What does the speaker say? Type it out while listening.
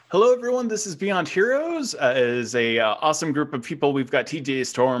Hello, everyone. This is Beyond Heroes. It is a awesome group of people. We've got TJ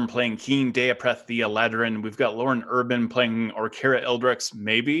Storm playing Keen Deapreth the Eladrin. We've got Lauren Urban playing Orkira Eldrix.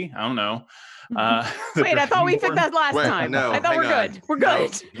 Maybe, I don't know. Wait, I thought we fit that last time. No, I thought we're good. We're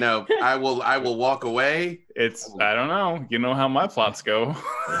good. No, I will walk away. I don't know. You know how my plots go.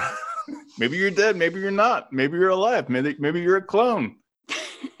 Maybe you're dead. Maybe you're not. Maybe you're alive. Maybe you're a clone.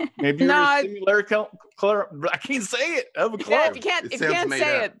 Maybe you're a similar I can't say it. Of a clone. Yeah, if you can't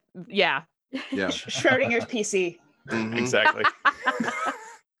say it, yeah. Schrodinger's PC. Mm-hmm. Exactly.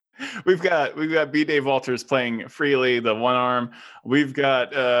 We've got B. Dave Walters playing Freely, the one arm. We've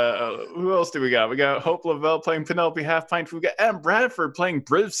got who else do we got? We got Hope Lavelle playing Penelope Half Pint. We've got Adam Bradford playing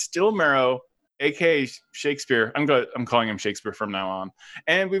Briv Stillmarrow, aka Shakespeare. I'm calling him Shakespeare from now on.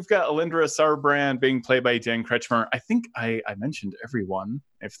 And we've got Alindra Sarbrand being played by Jen Kretschmer. I think I mentioned everyone,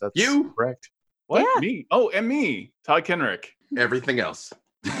 if that's correct. What? Yeah. Me? Oh, and me, Todd Kenrick. Everything else.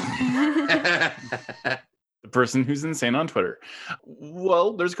 The person who's insane on Twitter.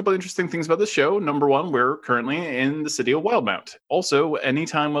 Well, there's a couple of interesting things about the show. Number one, we're currently in the city of Wildmount. Also,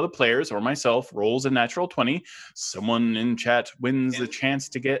 anytime one of the players or myself rolls a natural 20, someone in chat wins the chance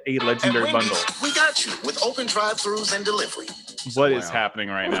to get a legendary bundle. We got you with open drive-thrus and delivery. What is happening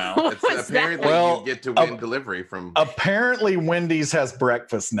right now? Apparently, you get to win delivery from. Apparently, Wendy's has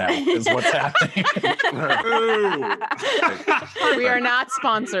breakfast now. Is what's happening. We are not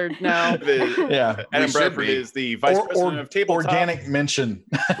sponsored. No. Yeah, Adam Bradford is the vice president of tabletop. Organic mention.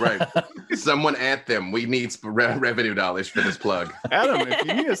 Right. Someone at them. We need revenue dollars for this plug. Adam, if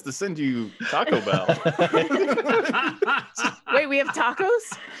you need us to send you Taco Bell. Wait, we have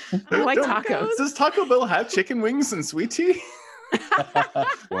tacos? I like tacos. Does Taco Bell have chicken wings and sweet tea?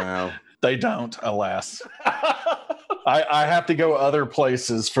 Wow. They don't, alas. I have to go other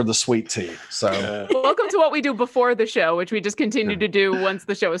places for the sweet tea. So welcome to what we do before the show, which we just continue to do once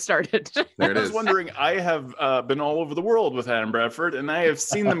the show is started. There it I is. was wondering, I have been all over the world with Adam Bradford, and I have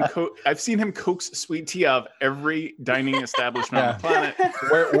seen them. I've seen him coax sweet tea out of every dining establishment on the planet.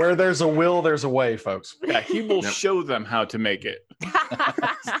 Where there's a will, there's a way, folks. Yeah, he will show them how to make it.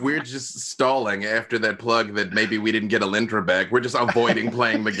 We're just stalling after that plug that maybe we didn't get Alindra back. We're just avoiding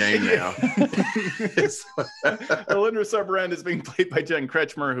playing the game now. Alindra Sarbrand is being played by Jen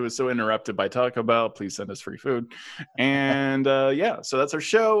Kretschmer, who is so interrupted by Taco Bell. Please send us free food. And so that's our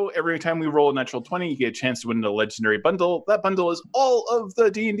show. Every time we roll a natural 20, you get a chance to win a legendary bundle. That bundle is all of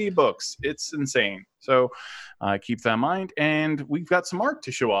the D&D books. It's insane. So keep that in mind. And we've got some art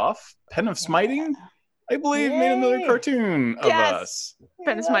to show off. Pen of Smiting, I believe, made another cartoon of us.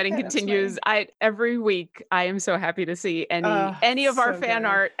 Pen of Smiting continues. Every week, I am so happy to see any of our fan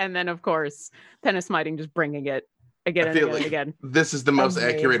art, and then of course, Pen of Smiting just bringing it again and again and again. This is the most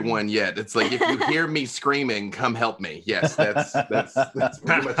accurate one yet. It's like, if you hear me screaming, come help me. Yes, that's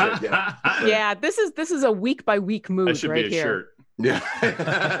pretty much it. Yeah. Yeah, this is a week by week mood That should right be a here. shirt. Yeah.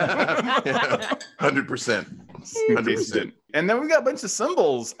 100%. 100%. And then we got a bunch of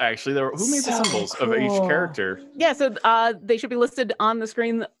symbols, actually. Who made the symbols of each character? Yeah, so they should be listed on the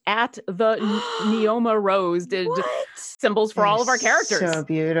screen at the Neoma Rose did symbols for all of our characters. So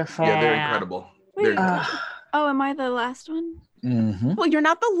beautiful. Yeah, they're incredible. They're incredible. Oh, am I the last one? Mm-hmm. Well, you're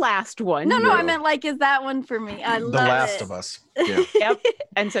not the last one. No, I meant like, is that one for me? I love The Last it. of Us. Yeah. Yep.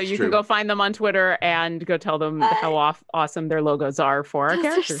 And so you can go find them on Twitter and go tell them how awesome their logos are for our Those are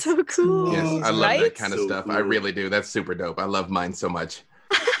characters. so cool. Yes, I love Right? that kind of So stuff. cool. I really do. That's super dope. I love mine so much.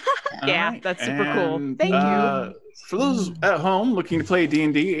 Yeah, All right. that's super cool. And, Thank you. For those at home looking to play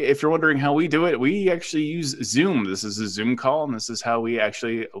D&D, if you're wondering how we do it, we actually use Zoom. This is a Zoom call, and this is how we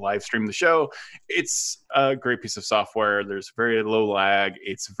actually live stream the show. It's a great piece of software. There's very low lag.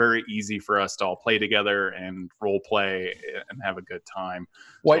 It's very easy for us to all play together and role play and have a good time.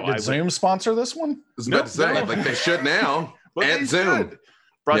 Wait, So did Zoom sponsor this one? I was about to say, No. like, they should now. But At they Zoom. should.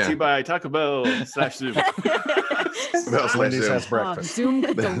 Brought Yeah. to you by Taco Bell /Zoom. Wendy's has breakfast. Zoom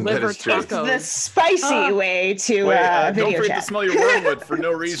could That deliver is true. tacos. The spicy way to Wait, don't video forget to chat. smell your wormwood for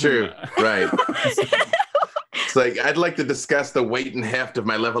no It's reason. true. Right. It's like, I'd like to discuss the weight and heft of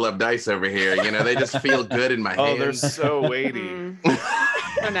my level up dice over here. You know, they just feel good in my Oh, they're hands. so weighty.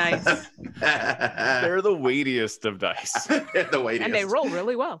 So nice. They're the weightiest of dice. The weightiest. And they roll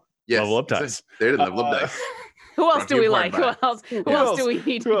really well. Yes. Level up dice. They're the level up dice. Who else Brought do to we you like? by- Who else Who do we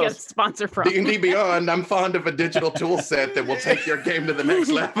need Who to get a else? sponsor from? D&D Beyond, I'm fond of a digital tool set that will take your game to the next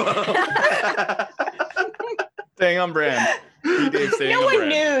level. Staying on brand. No one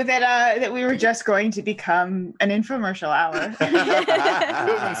knew that we were just going to become an infomercial hour. You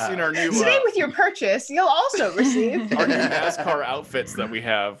haven't seen our new Today, with your purchase, you'll also receive our new NASCAR outfits that we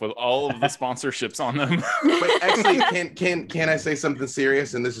have with all of the sponsorships on them. But actually, can I say something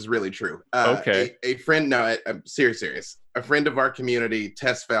serious? And this is really true. Okay. A friend, no, I'm serious. A friend of our community,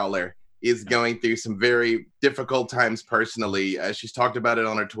 Tess Fowler, is going through some very difficult times personally. She's talked about it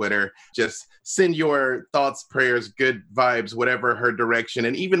on her Twitter. Just send your thoughts, prayers, good vibes, whatever her direction.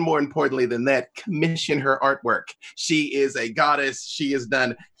 And even more importantly than that, commission her artwork. She is a goddess. She has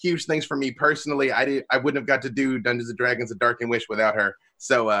done huge things for me personally. I wouldn't have got to do Dungeons and Dragons: A Dark and Wish without her.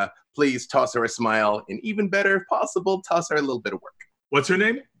 So please toss her a smile. And even better, if possible, toss her a little bit of work. What's her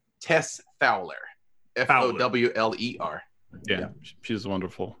name? Tess Fowler. Fowler. Yeah, she's a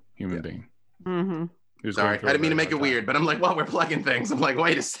wonderful human being. Mm-hmm. Sorry, I didn't mean to make it weird, but I'm like, well, we're plugging things. I'm like,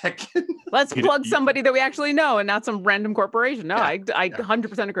 wait a second. Let's plug somebody that we actually know and not some random corporation. No, I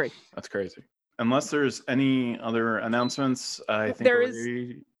 100% agree. That's crazy. Unless there's any other announcements, I think there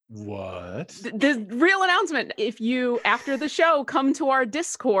is. What? The real announcement. If you, after the show, come to our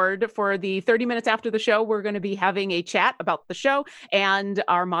Discord for the 30 minutes after the show, we're going to be having a chat about the show, and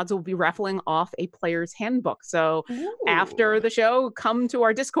our mods will be raffling off a player's handbook. So after the show, come to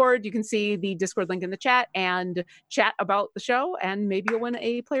our Discord. You can see the Discord link in the chat and chat about the show, and maybe you'll win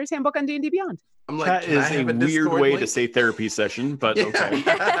a player's handbook on D&D Beyond. I'm like, that is a weird way to say therapy session, but okay.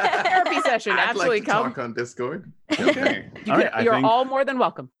 Therapy session. Absolutely, like to come. Talk on Discord. Okay. You're all more than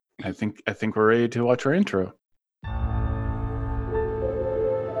welcome. I think we're ready to watch our intro.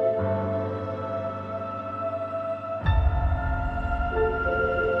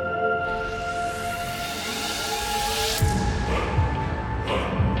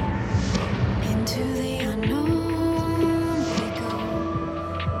 Into the unknown we go.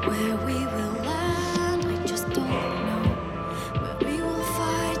 Where we will land, we just don't know. But we will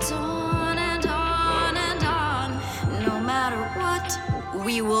fight on and on and on. No matter what,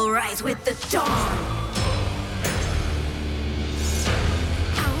 we will rise with the dawn.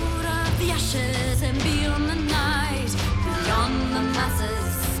 Out of the ashes and beyond the night, beyond the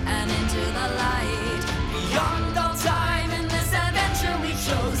masses and into the light, beyond all time in this adventure we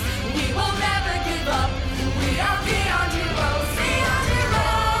chose. We will never give up. We are beyond heroes, beyond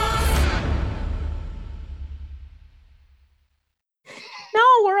heroes. No,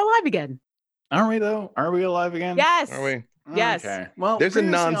 we're alive again. Aren't we though? Are we alive again? Yes. Are we? Yes. Okay. Well, there's a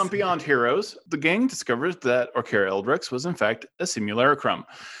on Beyond Heroes, the gang discovers that Orkara Eldrix was in fact a simulacrum.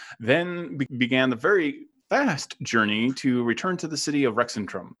 Then began the very fast journey to return to the city of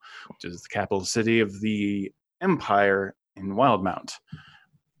Rexentrum, which is the capital city of the Empire in Wildmount.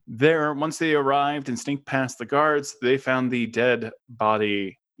 There, once they arrived and sneaked past the guards, they found the dead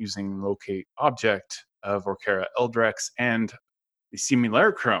body using locate object of Orkara Eldrix, and the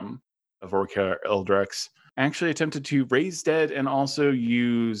simulacrum of Orkara Eldrix actually attempted to raise dead and also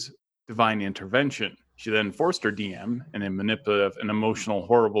use divine intervention. She then forced her DM in a manipulative and emotional,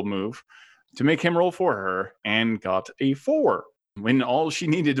 horrible move to make him roll for her and got a 4 when all she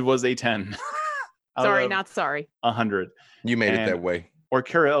needed was a 10. Sorry, not sorry. 100. You made it that way.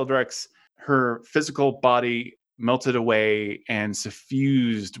 Orkara Eldrix, her physical body melted away and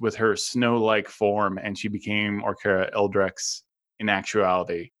suffused with her snow-like form, and she became Orkara Eldrix in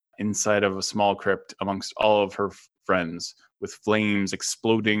actuality, inside of a small crypt amongst all of her friends, with flames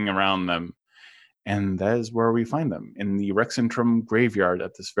exploding around them. And that is where we find them, in the Rexentrum graveyard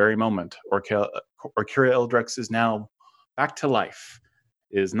at this very moment. Orkara Eldrix is now back to life.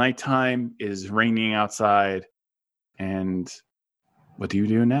 It is nighttime, it is raining outside, and what do you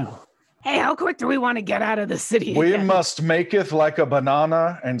do now? Hey, how quick do we want to get out of the city We again? must maketh like a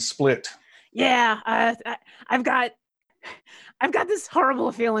banana and split. Yeah, I've got this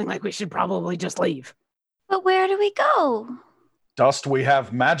horrible feeling like we should probably just leave. But where do we go? Dost we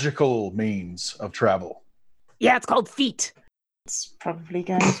have magical means of travel? Yeah, it's called feet. It's probably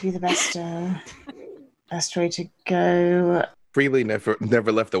going to be the best way to go. Freely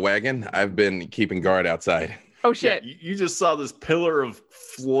never left the wagon. I've been keeping guard outside. Oh shit. Yeah, you just saw this pillar of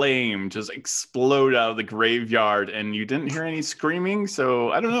flame just explode out of the graveyard, and you didn't hear any screaming,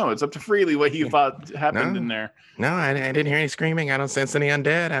 so I don't know. It's up to Freely what he thought happened in there. No, I didn't hear any screaming. I don't sense any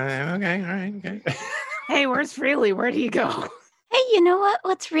undead. Okay, all right, okay. Hey, where's Freely? Where do you go? Hey, you know what?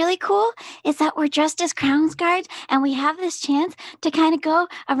 What's really cool is that we're dressed as Crowns Guards, and we have this chance to kind of go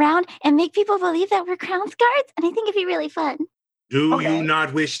around and make people believe that we're Crowns Guards, and I think it'd be really fun. Do you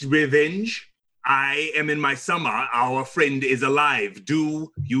not wish revenge? I am in my summer. Our friend is alive.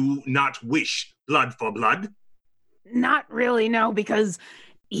 Do you not wish blood for blood? Not really, no, because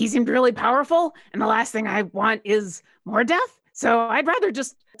he seemed really powerful, and the last thing I want is more death. So I'd rather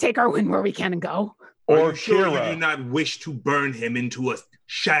just take our win where we can and go. Are Or you sure you Kira. do not wish to burn him into a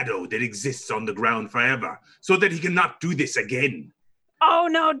shadow that exists on the ground forever, so that he cannot do this again? Oh,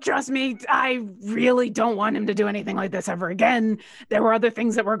 no, trust me. I really don't want him to do anything like this ever again. There were other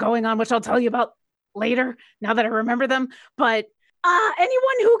things that were going on, which I'll tell you about later, now that I remember them. But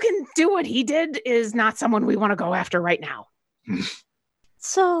anyone who can do what he did is not someone we want to go after right now.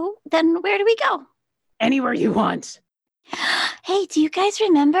 So then where do we go? Anywhere you want. Hey, do you guys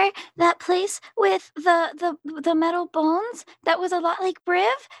remember that place with the metal bones that was a lot like Briv?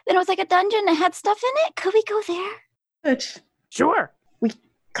 And it was like a dungeon that had stuff in it? Could we go there? Good. Sure. We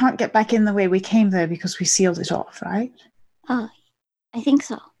can't get back in the way we came there because we sealed it off, right? Oh, I think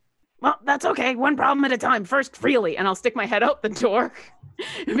so. Well, that's okay. One problem at a time. First, freely. And I'll stick my head out the door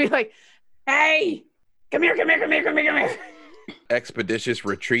and be like, hey, come here. Expeditious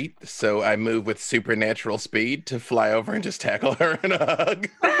retreat, so I move with supernatural speed to fly over and just tackle her in a hug.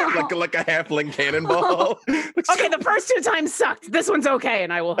 like a halfling cannonball. Okay, the first 2 times sucked. This one's okay,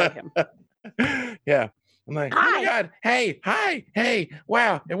 and I will hug him. Yeah. I'm like, oh Hi. my God. Hey,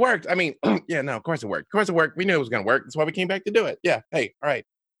 wow, it worked. I mean, yeah, no, of course it worked. We knew it was going to work. That's why we came back to do it. Yeah. Hey, all right.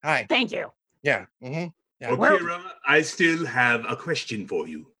 Hi. Thank you. Yeah. Mm-hmm. Yeah. Well- Kira, I still have a question for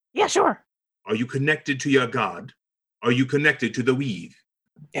you. Yeah, sure. Are you connected to your god? Are you connected to the weave?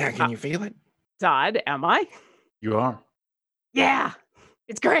 Yeah, can you feel it? Todd, am I? You are. Yeah,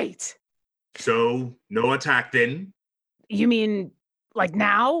 it's great. So, no attack then? You mean like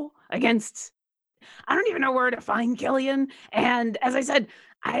now against... I don't even know where to find Killian. And as I said,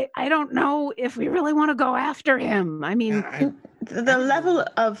 I don't know if we really want to go after him. I mean... The level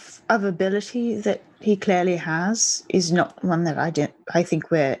of ability that he clearly has is not one that I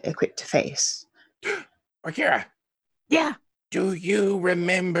think we're equipped to face. Orkira, Yeah. do you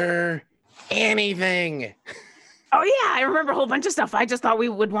remember anything? Oh, yeah, I remember a whole bunch of stuff. I just thought we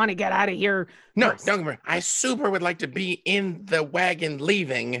would want to get out of here. No, first. don't remember. I super would like to be in the wagon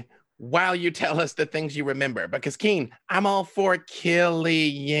leaving while you tell us the things you remember. Because, Keen, I'm all for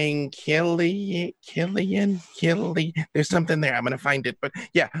Killian. There's something there. I'm going to find it. But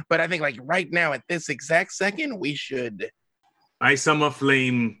yeah, but I think like right now at this exact second, we should. My summer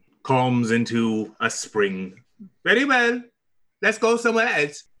flame calms into a spring. Very well. Let's go somewhere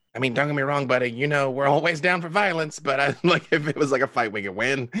else. I mean, don't get me wrong, buddy. You know, we're always down for violence, but if it was like a fight we could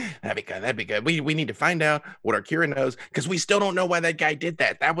win, that'd be good. We need to find out what Orkira knows, because we still don't know why that guy did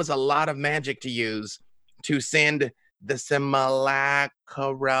that. That was a lot of magic to use to send the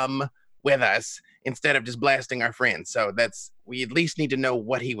simulacrum with us instead of just blasting our friends. So we at least need to know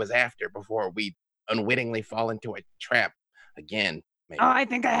what he was after before we unwittingly fall into a trap again. Maybe. Oh, I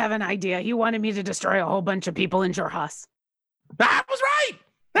think I have an idea. He wanted me to destroy a whole bunch of people in Jorhas. I was right.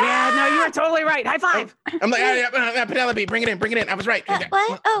 Yeah, no, you were totally right. High five. I'm like, Penelope, bring it in. I was right.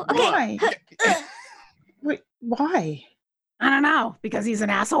 What? Oh, okay. Why? Wait, why? I don't know, because he's an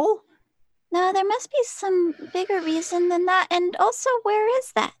asshole? No, there must be some bigger reason than that. And also, where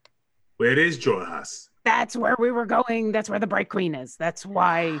is that? Where is Jorhas? That's where we were going. That's where the Bright Queen is. That's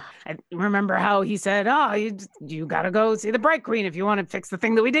why I remember how he said, oh, you got to go see the Bright Queen if you want to fix the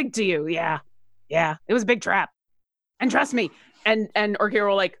thing that we did to you. Yeah. It was a big trap. And trust me, and Orkira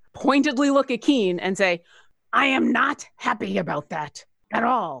will like pointedly look at Keen and say, I am not happy about that at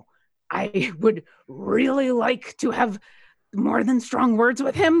all. I would really like to have more than strong words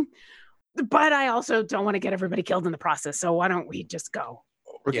with him, but I also don't want to get everybody killed in the process. So why don't we just go?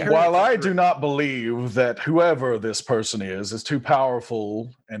 Yeah. While I do not believe that whoever this person is too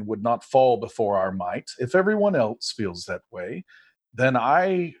powerful and would not fall before our might, if everyone else feels that way, then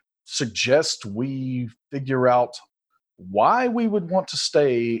I suggest we figure out why we would want to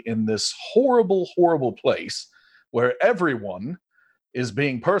stay in this horrible, horrible place where everyone is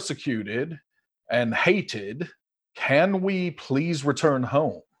being persecuted and hated. Can we please return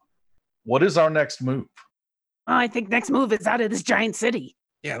home? What is our next move? I think next move is out of this giant city.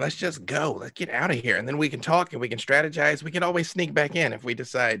 Yeah, let's just go. Let's get out of here. And then we can talk and we can strategize. We can always sneak back in if we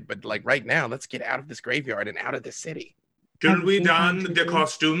decide. But like right now, let's get out of this graveyard and out of this city. Should we Everything don to the do.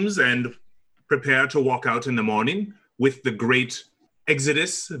 costumes and prepare to walk out in the morning with the great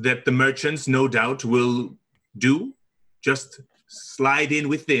exodus that the merchants no doubt will do? Just slide in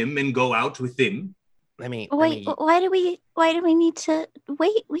with them and go out with them. Wait, why do we need to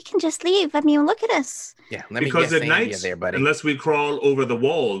wait? We can just leave. I mean, look at us. Yeah, let me Because guess at the idea night, there, buddy. unless we crawl over the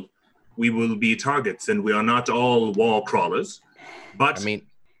wall, we will be targets, and we are not all wall crawlers. But I mean,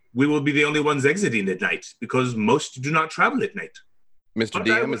 we will be the only ones exiting at night, because most do not travel at night. Mr. But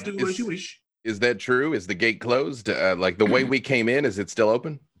I DM, will do as you wish. is that true? Is the gate closed? Like the way we came in, is it still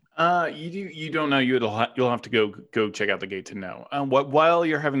open? You don't know. You'll have to go check out the gate to know. While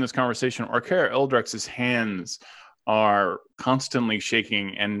you're having this conversation, Orkara Eldrex's hands are constantly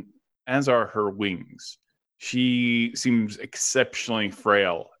shaking, and as are her wings. She seems exceptionally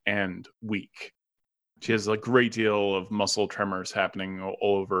frail and weak. She has a great deal of muscle tremors happening all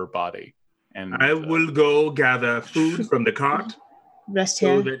over her body. And I will go gather food from the cart Rest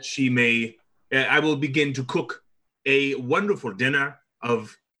so here. that she may. I will begin to cook a wonderful dinner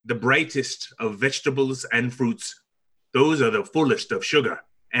of the brightest of vegetables and fruits. Those are the fullest of sugar,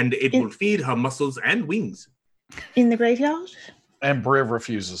 and it will feed her muscles and wings. In the graveyard? And Briv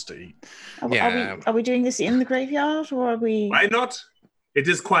refuses to eat. Are we doing this in the graveyard, or are we? Why not? It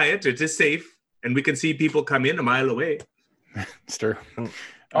is quiet, it is safe, and we can see people come in a mile away. It's true.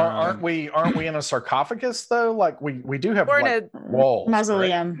 Aren't we in a sarcophagus though? Like we do have We're in like, a walls.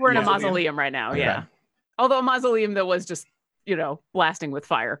 Mausoleum. Right? We're in a mausoleum right now. Okay. Yeah. Although a mausoleum that was just, blasting with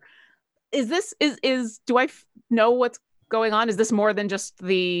fire. Is this do I know what's going on? Is this more than just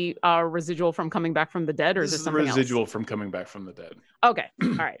the residual from coming back from the dead, or is this something residual from coming back from the dead? Okay. All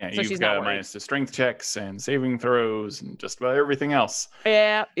right. Yeah, so you've she's got not a worried. minus to strength checks and saving throws and just about everything else.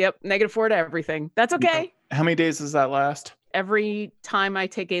 Yeah. Yep. -4 to everything. That's okay. How many days does that last? Every time I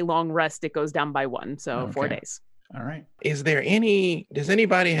take a long rest, it goes down by 1. So 4 Okay. days. All right. Does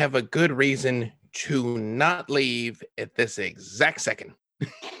anybody have a good reason to not leave at this exact second?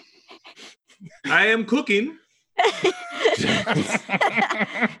 I am cooking.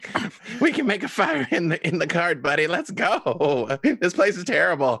 We can make a fire in the cart, buddy. Let's go. This place is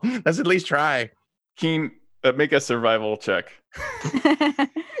terrible. Let's at least try. Keen, make a survival check.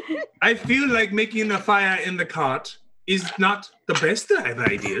 I feel like making a fire in the cart is not the best of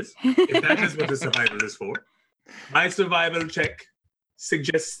ideas, if that is what the survival is for. My survival check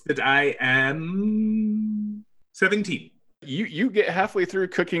suggests that I am 17. You get halfway through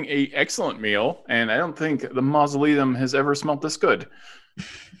cooking a excellent meal, and I don't think the mausoleum has ever smelt this good.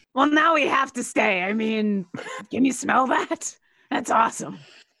 Well, now we have to stay. I mean, can you smell that? That's awesome.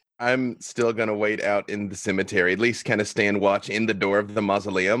 I'm still gonna wait out in the cemetery, at least kind of stand watch in the door of the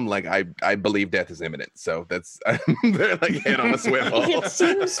mausoleum. Like I believe death is imminent, so that's they're like head on a swivel. If it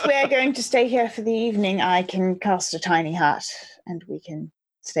seems we're going to stay here for the evening, I can cast a tiny hut, and we can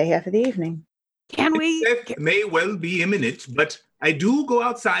stay here for the evening. Can we? Death may well be imminent, but I do go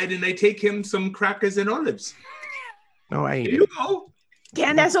outside and I take him some crackers and olives. No, I ate Here it. you go.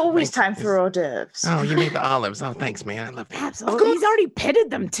 Can There's always time for hors d'oeuvres. Oh, you made the olives. Oh, thanks, man. I love that. Absolutely. He's already pitted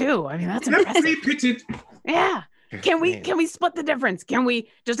them too. I mean, that's They're impressive. pre-pitted. Yeah. Can we split the difference? Can we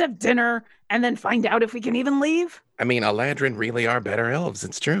just have dinner and then find out if we can even leave? I mean, Eladrin really are better elves.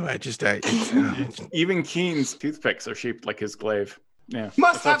 It's true. Even Keen's toothpicks are shaped like his glaive. Yeah.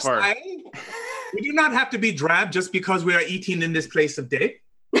 Must that's have how far. style. We do not have to be drab just because we are eating in this place of day.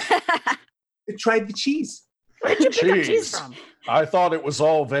 I tried the cheese. Where'd you pick up cheese Cheese. from? I thought it was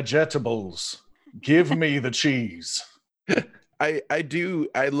all vegetables. Give me the cheese.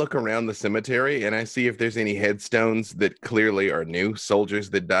 I look around the cemetery and I see if there's any headstones that clearly are new soldiers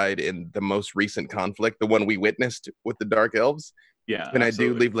that died in the most recent conflict, the one we witnessed with the Dark Elves. Yeah. And absolutely.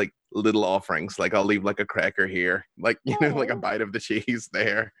 I do leave like little offerings, like I'll leave like a cracker here, like like a bite of the cheese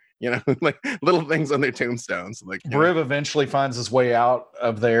there, like little things on their tombstones. Like Briv eventually finds his way out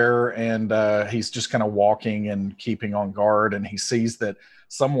of there, and he's just kind of walking and keeping on guard, and he sees that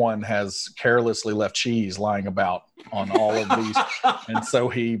someone has carelessly left cheese lying about on all of these. And so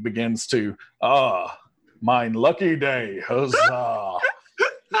he begins to, mine lucky day, huzzah.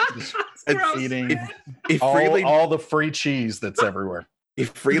 Just eating if Freely all the free cheese that's everywhere. if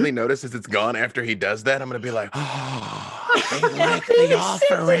Freely notices it's gone after he does that, I'm gonna be like, oh, they like the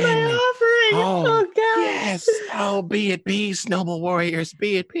offering. Oh, God. Yes. Oh, be at peace, noble warriors.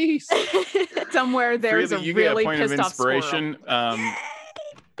 Be at peace. Somewhere there's Freely, a you really get a point of pissed off squirrel. inspiration.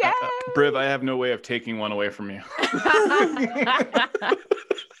 Yay! Briv, I have no way of taking one away from you.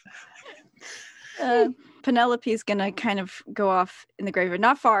 Penelope's gonna kind of go off in the graveyard,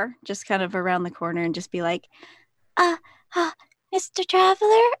 not far, just kind of around the corner, and just be like, Mr.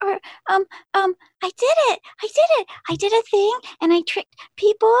 Traveler, or I did it. I did a thing, and I tricked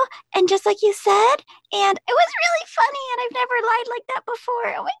people, and just like you said, and it was really funny, and I've never lied like that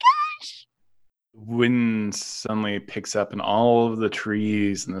before. Oh my gosh. Wind suddenly picks up, and all of the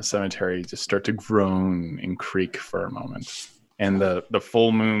trees in the cemetery just start to groan and creak for a moment. And the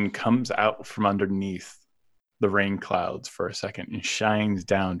full moon comes out from underneath the rain clouds for a second and shines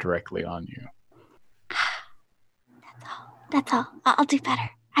down directly on you. That's all. I'll do better.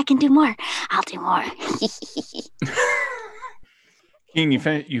 I can do more. I'll do more. Keen, you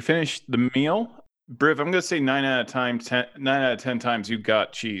finished the meal. Briv, I'm gonna say 9 out of 10 times you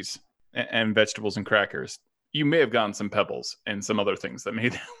got cheese and vegetables and crackers. You may have gotten some pebbles and some other things that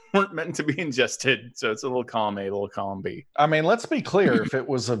weren't meant to be ingested. So it's a little column A, a little column B. I mean, let's be clear. If it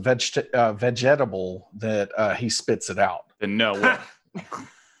was a vegetable that he spits it out. Then no way.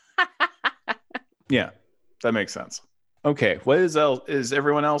 Yeah, that makes sense. Okay, what is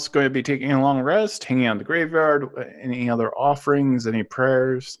everyone else going to be taking a long rest, hanging out in the graveyard? Any other offerings? Any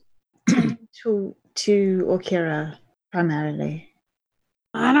prayers? To Okira primarily.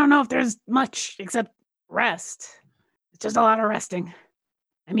 I don't know if there's much except rest. It's just a lot of resting.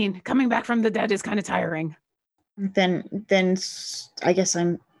 I mean, coming back from the dead is kind of tiring. Then I guess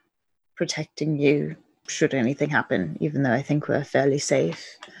I'm protecting you should anything happen, even though I think we're fairly safe.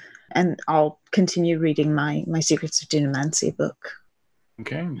 And I'll continue reading my Secrets of Dunamancy book.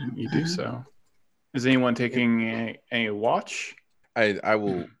 Okay, you do so. Is anyone taking a watch? I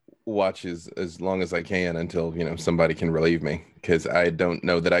will watch as long as I can until somebody can relieve me, because I don't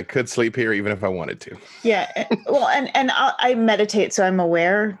know that I could sleep here even if I wanted to. Yeah, well, and I meditate, so I'm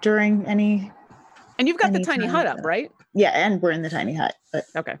aware during any. And you've got the tiny hut up, right? Yeah, and we're in the tiny hut. But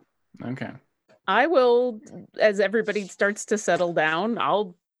okay. I will, as everybody starts to settle down,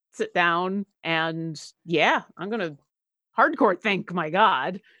 I'll sit down and I'm gonna hardcore think. My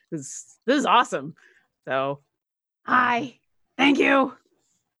God, this is awesome. So, hi, thank you.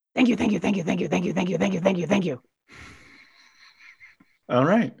 Thank you. All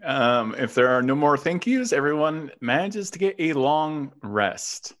right. If there are no more thank yous, everyone manages to get a long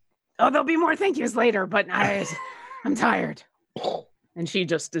rest. Oh, there'll be more thank yous later, but I'm tired. And she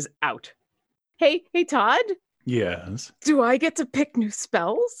just is out. Hey, Todd? Yes. Do I get to pick new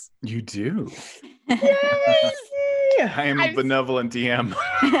spells? You do. Yay! I am a benevolent DM.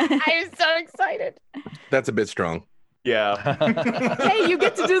 I'm so excited. That's a bit strong. Yeah. Hey, you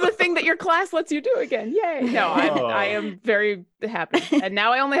get to do the thing that your class lets you do again. Yay. No, I am very happy. And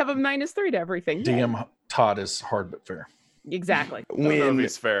now I only have a -3 to everything. Yay. DM Todd is hard but fair. Exactly. When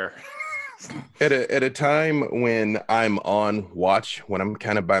it's fair. At a time when I'm on watch, when I'm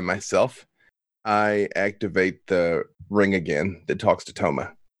kind of by myself, I activate the ring again that talks to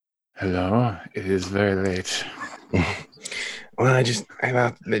Toma. Hello, it is very late. Well, I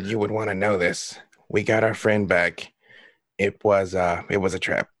thought that you would want to know this. We got our friend back. It was a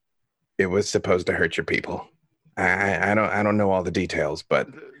trap. It was supposed to hurt your people. I don't know all the details, but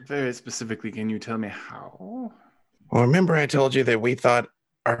very specifically, can you tell me how? Well, remember I told you that we thought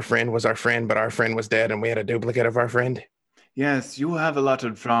our friend was our friend, but our friend was dead, and we had a duplicate of our friend. Yes, you have a lot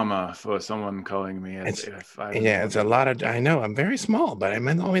of drama for someone calling me. It's a lot of. I know I'm very small, but I'm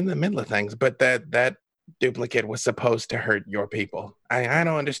in the middle of things. But that duplicate was supposed to hurt your people. I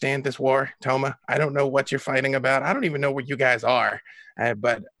don't understand this war, Toma. I don't know what you're fighting about. I don't even know where you guys are.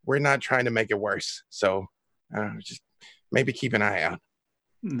 But we're not trying to make it worse. So just maybe keep an eye out.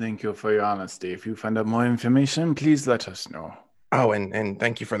 Thank you for your honesty. If you find out more information, please let us know. Oh, and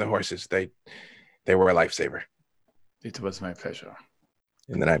thank you for the horses. They were a lifesaver. It was my pleasure.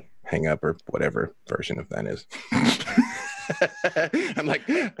 And then I hang up, or whatever version of that is. I'm like,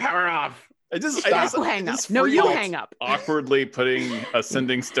 power off. I just hang up. No, you hang up. Awkwardly putting a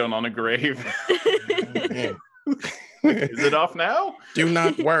sending stone on a grave. Is it off now? Do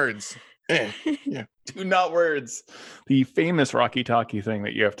not words. Yeah. Do not words. The famous Rocky Talkie thing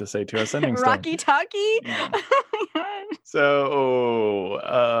that you have to say to a sending stone. Rocky Talkie? Yeah. Oh my God. So,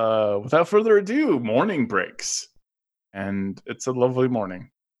 without further ado, morning breaks. And it's a lovely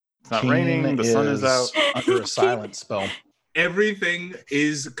morning. It's not raining. The sun is out. Under a silent spell. Everything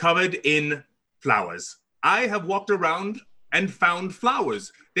is covered in flowers. I have walked around and found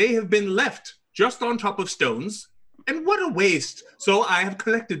flowers. They have been left just on top of stones. And what a waste. So I have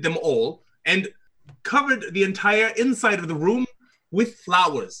collected them all and covered the entire inside of the room with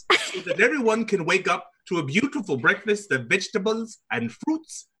flowers so that everyone can wake up to a beautiful breakfast of vegetables and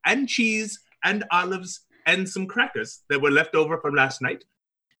fruits and cheese and olives and some crackers that were left over from last night.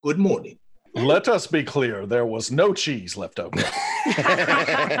 Good morning. Let us be clear, there was no cheese left over.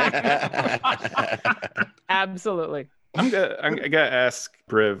 Absolutely. I gotta ask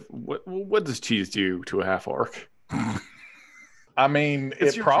Briv, what does cheese do to a half orc? I mean,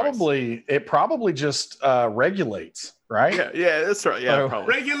 it probably just regulates, right? Yeah, that's right. Yeah, So,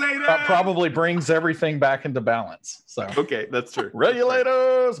 probably. Regulator! Probably brings everything back into balance. So Okay, that's true.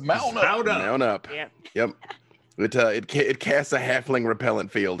 regulators, mount up. Mount up. Yeah. Yep. It casts a halfling repellent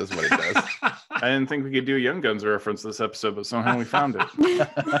field, is what it does. I didn't think we could do a Young Guns reference this episode, but somehow we found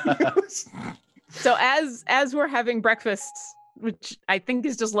it. So as we're having breakfasts, which I think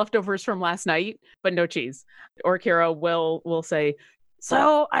is just leftovers from last night, but no cheese, Orkira will say,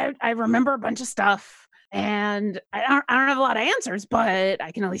 So I remember a bunch of stuff, and I don't have a lot of answers, but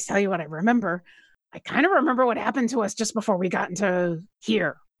I can at least tell you what I remember. I kind of remember what happened to us just before we got into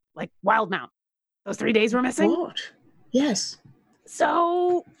here, like Wildmount. Those 3 days we're missing. What? Yes.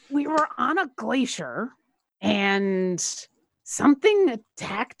 So we were on a glacier, and something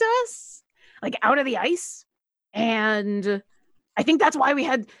attacked us, like out of the ice. And I think that's why we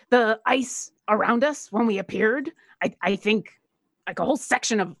had the ice around us when we appeared. I think like a whole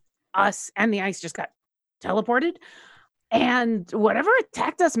section of us and the ice just got teleported. And whatever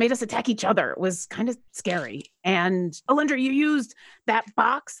attacked us made us attack each other. It was kind of scary. And Alindra, you used that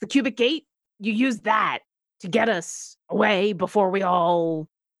box, the cubic gate. You used that to get us away before we all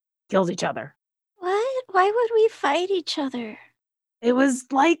killed each other. What? Why would we fight each other? It was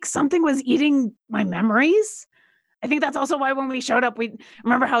like something was eating my memories. I think that's also why when we showed up, we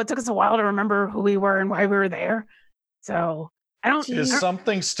remember how it took us a while to remember who we were and why we were there. So I don't. Is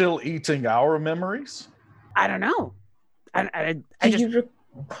something still eating our memories? I don't know. I Do just you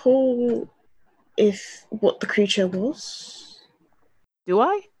recall if what the creature was? do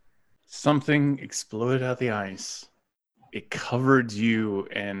I? Something exploded out of the ice. It covered you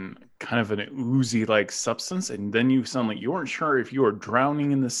in kind of an oozy-like substance, and then you weren't sure if you were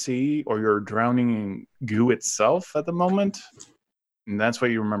drowning in the sea or you're drowning in goo itself at the moment. And that's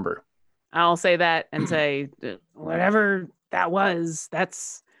what you remember. I'll say that and say whatever that was.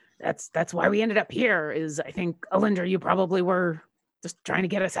 That's why we ended up here. Is I think Alindra, you probably were just trying to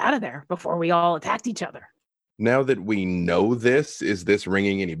get us out of there before we all attacked each other. Now that we know this, is this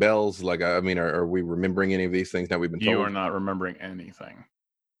ringing any bells? Like, I mean, are we remembering any of these things now we've been told? You are not remembering anything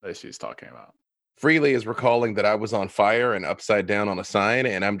that she's talking about. Freely is recalling that I was on fire and upside down on a sign,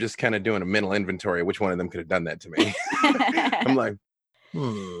 and I'm just kind of doing a mental inventory of which one of them could have done that to me. I'm like,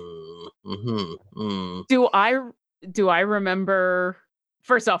 Do I remember?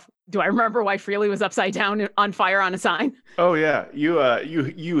 First off, do I remember why Freely was upside down on fire on a sign? Oh yeah, you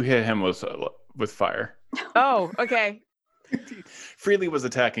hit him with fire. Oh, okay. Freely was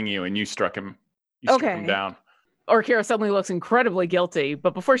attacking you, and you struck him. You struck him Okay. down. Orkira suddenly looks incredibly guilty,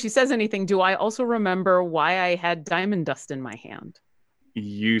 but before she says anything, do I also remember why I had diamond dust in my hand?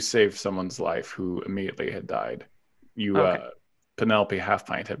 You saved someone's life who immediately had died. Okay. Penelope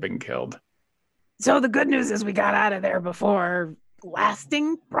Halfpint had been killed. So the good news is we got out of there before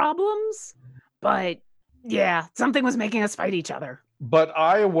lasting problems, but yeah, something was making us fight each other. But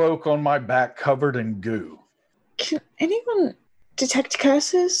I awoke on my back covered in goo. Can anyone detect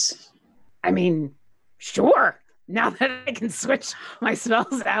curses? I mean, sure. Now that I can switch my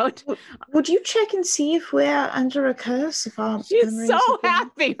spells out. Would you check and see if we're under a curse? If our She's memories so have been-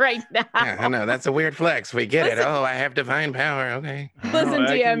 happy right now. Yeah, I know. That's a weird flex. We get it. Listen. Oh, I have divine power. Okay. Listen,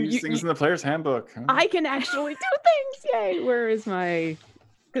 I can DM, use things in the player's handbook. Huh? I can actually do things. Yay. Where is my...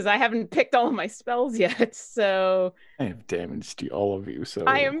 Because I haven't picked all of my spells yet, so... I have damaged all of you, so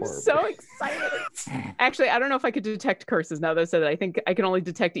I am horribly. so excited. Actually, I don't know if I could detect curses now that I said that. I think I can only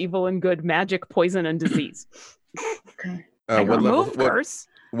detect evil and good, magic, poison, and disease. Okay. I can what level? remove curse.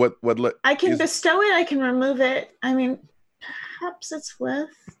 What I can is- bestow it, I can remove it. I mean, perhaps it's worth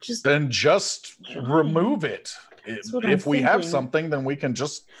just... Then just remove it. That's what I'm If we have thinking. something, then we can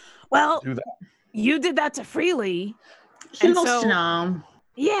just Well, do that. you did that to Freely. He and lost so- an arm.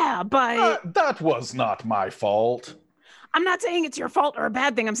 Yeah, but That was not my fault. I'm not saying it's your fault or a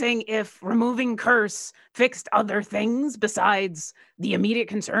bad thing. I'm saying if removing curse fixed other things besides the immediate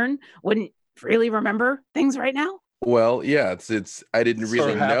concern, wouldn't Freely remember things right now? Well, yeah, it's. I didn't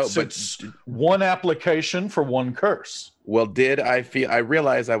really know, Perhaps but it's one application for one curse. well, did I feel? I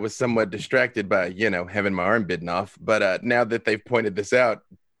realized I was somewhat distracted by having my arm bitten off. But now that they've pointed this out,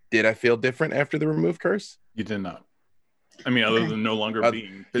 did I feel different after the remove curse? You did not. I mean, other Okay. than no longer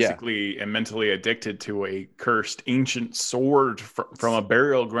being yeah. physically and mentally addicted to a cursed ancient sword from a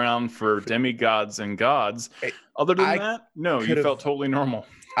burial ground for demigods and gods. Hey, Other than I that, no, you could've- felt totally normal.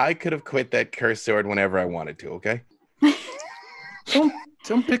 I could have quit that cursed sword whenever I wanted to. Okay.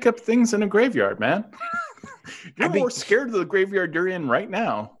 Don't pick up things in a graveyard, man. You're I mean- more scared of the graveyard you're in right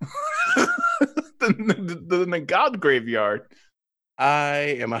now than the god graveyard.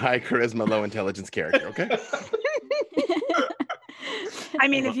 I am a high charisma, low intelligence character. Okay. I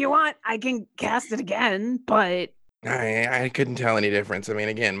mean, if you want, I can cast it again, but I couldn't tell any difference. I mean,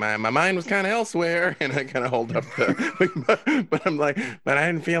 again, my mind was kind of elsewhere, and I kind of hold up the. But I'm like, but I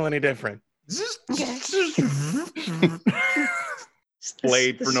didn't feel any different.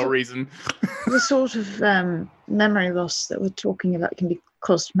 Played for no reason. The sort of memory loss that we're talking about can be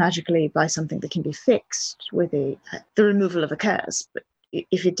caused magically by something that can be fixed with the removal of a curse. But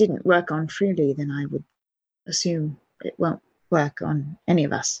if it didn't work on Freely, then I would assume it won't work on any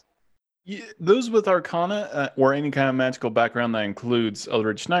of us. Those with Arcana or any kind of magical background that includes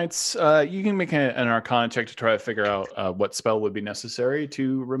Eldritch Knights, you can make an Arcana check to try to figure out what spell would be necessary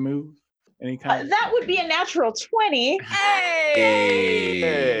to remove any kind of... That would be a natural 20.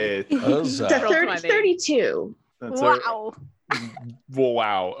 Hey! It's a 32. That's Wow.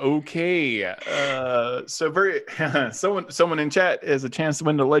 Wow. Okay. So very someone in chat has a chance to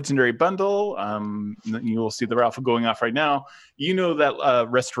win the legendary bundle. You will see the raffle going off right now. You know that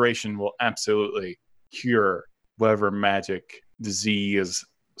restoration will absolutely cure whatever magic disease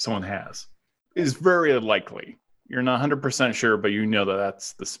someone has. It's very likely. You're not 100% sure, but you know that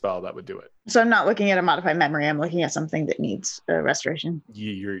that's the spell that would do it. So I'm not looking at a modified memory. I'm looking at something that needs restoration.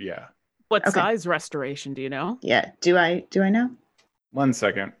 Yeah. What Okay. size restoration do you know? Yeah. Do I know? 1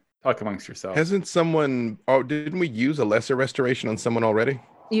 second. Talk amongst yourselves. Hasn't someone? Oh, didn't we use a lesser restoration on someone already?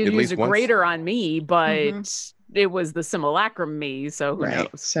 You At used least a once? greater on me, but it was the simulacrum me, so who Right. knows?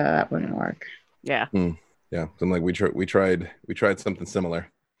 So that wouldn't work. Yeah. Yeah, so I'm like we tried something similar.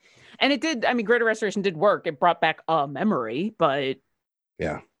 And it did, I mean, greater restoration did work. It brought back a memory, but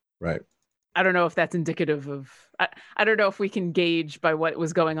Yeah, right. I don't know if that's indicative of I don't know if we can gauge by what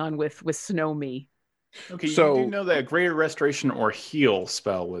was going on with Snow Me. Okay, So- you do know that a greater restoration or heal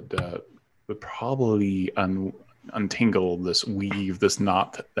spell would probably untangle this weave, this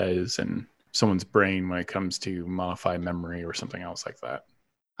knot that is in someone's brain when it comes to modify memory or something else like that.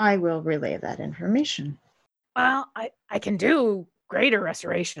 I will relay that information. Well, I can do greater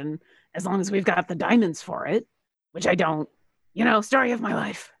restoration as long as we've got the diamonds for it, which I don't. You know, story of my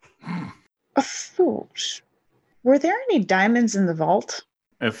life. A thought. Were there any diamonds in the vault?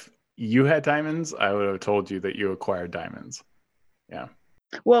 If you had diamonds, I would have told you that you acquired diamonds. Yeah.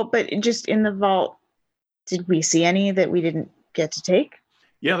 Well, but just in the vault, did we see any that we didn't get to take?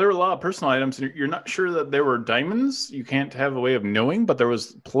 Yeah, there were a lot of personal items. You're not sure that there were diamonds. You can't have a way of knowing, but there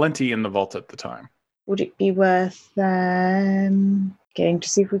was plenty in the vault at the time. Would it be worth getting to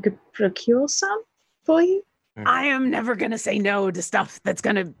see if we could procure some for you? I am never going to say no to stuff that's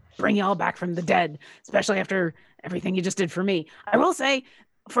going to bring y'all back from the dead, especially after everything you just did for me. I will say,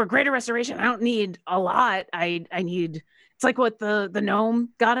 for greater restoration, I don't need a lot. I need, it's like what the gnome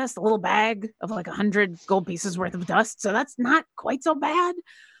got us, a little bag of like 100 gold pieces worth of dust. So that's not quite so bad.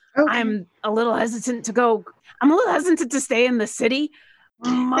 Okay. I'm a little hesitant to stay in the city.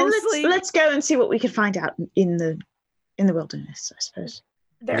 Then Mostly, let's go and see what we can find out in the wilderness, I suppose.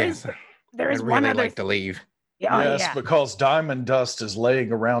 there is I'd one really other. like to leave. Yes, because diamond dust is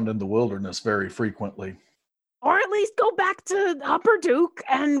laying around in the wilderness very frequently. Or at least go back to Upper Duke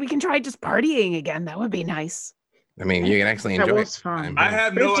and we can try just partying again. That would be nice. I mean, you can actually That enjoy was it. fun. I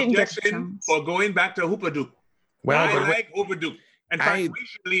have But it no didn't get the objection chance. for going back to Hoopadook. Well, I but- like Hoopadook. In fact, I- we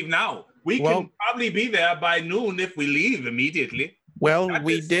should leave now. We Well- can probably be there by noon if we leave immediately. well, That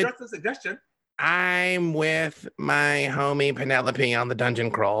we is did. just a suggestion. I'm with my homie Penelope on the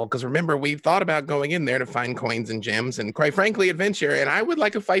dungeon crawl because remember we thought about going in there to find coins and gems and quite frankly adventure, and I would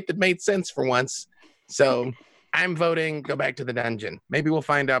like a fight that made sense for once. So I'm voting go back to the dungeon. Maybe we'll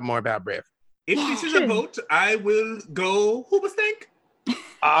find out more about Briv. If this is a vote, I will go Hoobastank.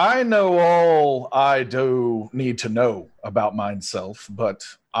 I know all I do need to know about myself, but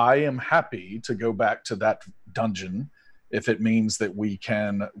I am happy to go back to that dungeon if it means that we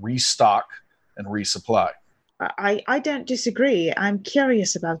can restock and resupply. I don't disagree. I'm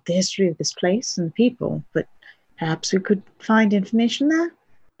curious about the history of this place and the people, but perhaps we could find information there.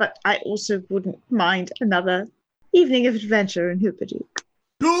 But I also wouldn't mind another evening of adventure in Hoopadook.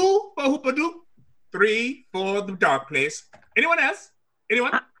 2 for Hoopadook, 3 for the dark place. Anyone else?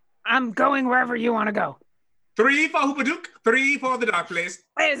 Anyone? I'm going wherever you want to go. 3 for Hoopadook, 3 for the dark place.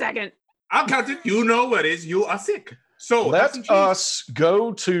 Wait a second. I'll count it. You know what is. You are sick. So Let H&G, us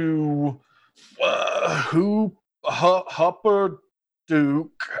go to Upper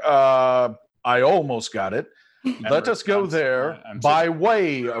Duke. I almost got it. Let us go there by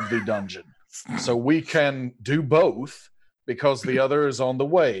way of the dungeon, so we can do both because the other is on the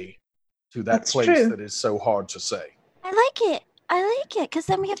way to that That's place true. that is so hard to say. I like it. because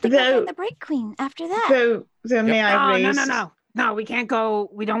then we have to go Though- find the Bright Queen after that. So may I raise? No, we can't go.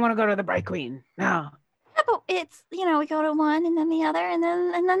 We don't want to go to the Bright Queen. No. Yeah, but it's we go to one and then the other and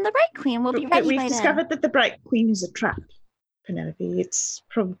then the Bright Queen will be But ready we've by then. discovered that the Bright Queen is a trap, Penelope. It's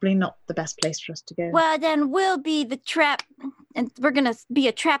probably not the best place for us to go. Well, then we'll be the trap, and we're gonna be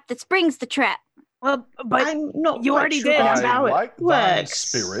a trap that springs the trap. Well, but I'm not. you quite already sure did. that's I how it like thine works.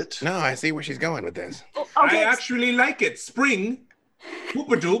 spirit. No, I see where she's going with this. I actually like it. Spring,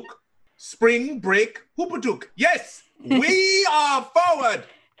 Hoopadook, spring break, Hoopadook. Yes, we are forward.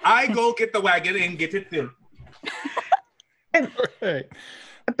 I go get the wagon and get it filled. Right.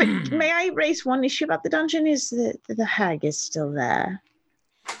 But may I raise one issue about the dungeon? Is the hag is still there?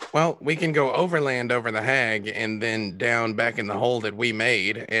 Well, we can go overland over the hag and then down back in the hole that we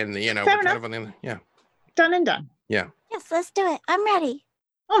made, and Fair we're kind enough. of on the yeah. Done and done. Yeah. Yes, let's do it. I'm ready.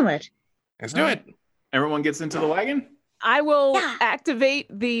 Onward. Let's do it. Everyone gets into the wagon? I will Yeah. activate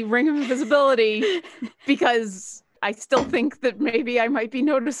the ring of invisibility because I still think that maybe I might be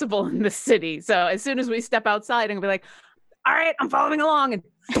noticeable in this city. So as soon as we step outside, I'm gonna be like, all right, I'm following along,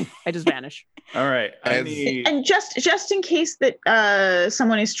 and I just vanish. All right. I As- need... And just in case that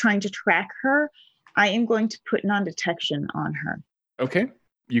someone is trying to track her, I am going to put non-detection on her. Okay.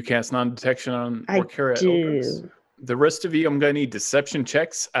 You cast non-detection on I Orkira do. Eldris. The rest of you, I'm going to need deception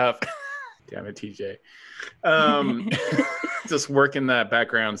checks. Damn it, TJ. Just working that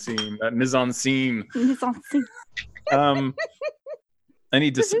background scene, that mise-en-scene. I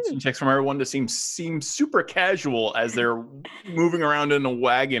need deception checks from everyone to seem super casual as they're moving around in a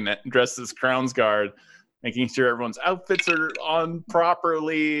wagon dressed as Crownsguard, making sure everyone's outfits are on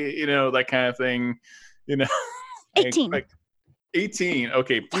properly, that kind of thing. I 18. expect- 18.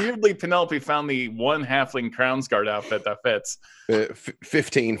 Okay. Weirdly, Penelope found the one halfling Crownsguard outfit that fits.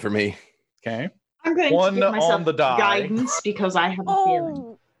 15 for me. Okay. I'm going One to give myself on the die. guidance because I have a feeling.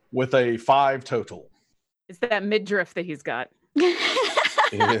 Oh. with a 5 total. It's that midriff that he's got.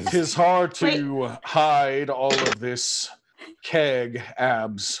 It is. Tis hard to hide all of this keg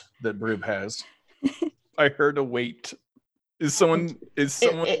abs that Brib has. I heard a wait. Is someone has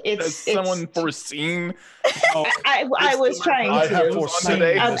someone foreseen? I was trying I to. have foreseen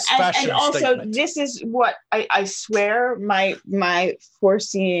this fashion and also, statement. this is what I swear my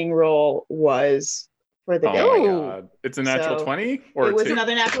foreseeing roll was for the day. Oh my god! It's a natural So, 20 or It was 2?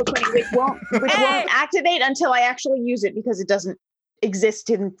 another natural 20, which won't activate until I actually use it because it doesn't exist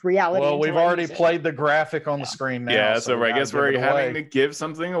in reality. Well, until we've I already use it. played the graphic on the screen now. Yeah, so we I gotta guess give we're it having to away. give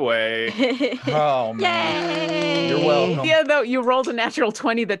something away. Oh man, Yay! you're welcome. Yeah, though you rolled a natural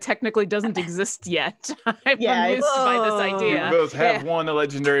 20 that technically doesn't exist yet. I'm Yeah, amused by this Whoa. You idea. both have Yeah. won a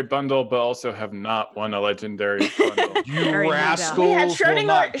legendary bundle, but also have not won a legendary bundle. You Very neat. rascals We had will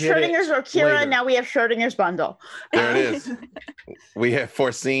not get Schrodinger's it Orkira, later. now we have Schrodinger's bundle. There it is. We have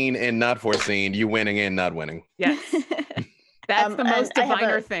foreseen and not foreseen. You winning and not winning. Yes. That's the and most I have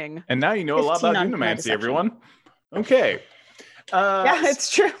diviner a- thing. And now you know a lot 15 about on my Unomancy, deception. everyone. Okay. Yeah,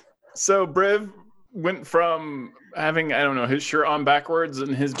 it's true. So Briv went from having, I don't know, his shirt on backwards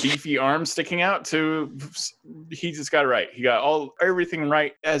and his beefy arms sticking out to he just got it right. He got everything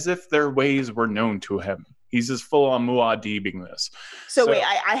right as if their ways were known to him. He's just full on Muad'Dibing this. So wait,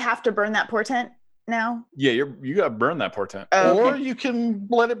 I have to burn that portent now? Yeah, you got to burn that portent. Oh, Or okay. you can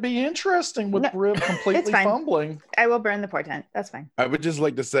let it be interesting with No, Brib completely fine. fumbling. I will burn the portent. That's fine. I would just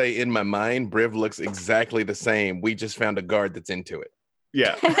like to say, in my mind, Briv looks exactly the same. We just found a guard that's into it.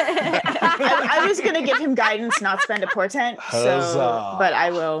 Yeah. I was going to give him guidance, not spend a portent. Huzzah. But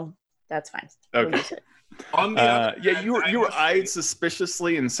I will. That's fine. We'll Okay. use it. On the other Yeah, hand, you I were must eyed say-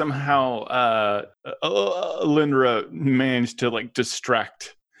 suspiciously, and somehow Lindra managed to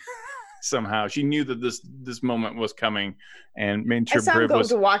distract. Somehow she knew that this moment was coming, and made I sure saw him Briv go was.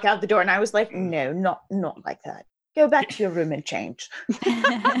 to walk out the door, and I was like, no, not like that. Go back to your room and change.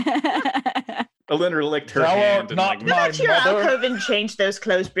 Lindra licked her Thou hand art and not Go my back to your mother. alcove and change those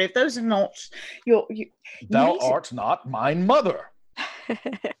clothes, Briv. Those are not you Thou need to- art not mine mother.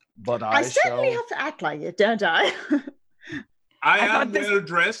 But I I certainly shall. have to act like it, don't I? I thought am this- well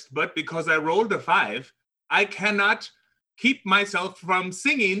dressed, but because I rolled a 5, I cannot keep myself from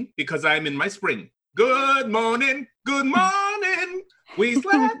singing because I'm in my spring. Good morning, good morning. We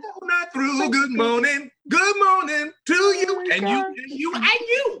slept all night through. Good morning to you and you and you and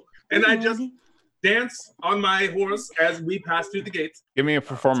you. And I just dance on my horse as we pass through the gates. Give me a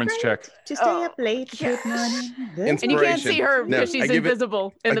performance check. To stay Oh, up late. Good morning. Good Ins- And you can't see her No, because she's I give it-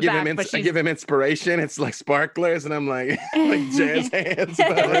 invisible in the back, but I she's give him inspiration. It's like sparklers, and I'm like jazz hands.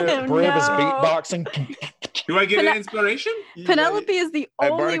 Brib, Brib is No. beatboxing. Do I get Can an I- inspiration? Penelope is the I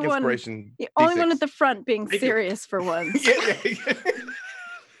have only bardic one, inspiration. the only one D6. at the front being Thank you. serious for once.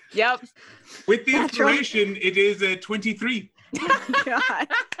 yep. With the Natural. inspiration, it is a 23. God.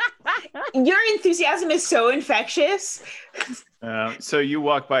 Your enthusiasm is so infectious. So you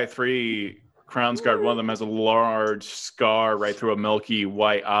walk by 3 Crownsguard. One of them has a large scar right through a milky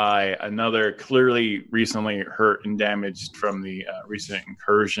white eye. Another clearly recently hurt and damaged from the recent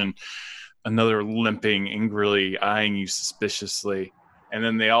incursion. Another limping, angrily eyeing you suspiciously. And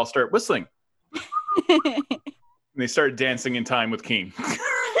then they all start whistling. And they start dancing in time with King.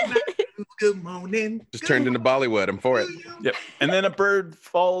 Good morning. Just turned into Bollywood. I'm for it. Yep. And then a bird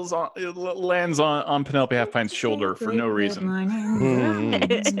lands on Penelope Halfpine's shoulder for no reason.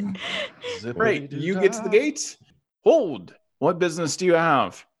 Right. You get to the gate. Hold. What business do you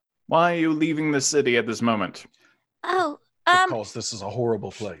have? Why are you leaving the city at this moment? Oh, Because this is a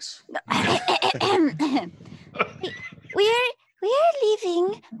horrible place. we're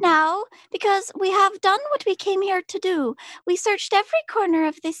leaving now because we have done what we came here to do. We searched every corner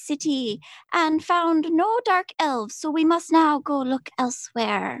of this city and found no dark elves, so we must now go look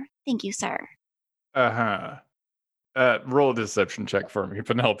elsewhere. Thank you, sir. Roll a deception check for me,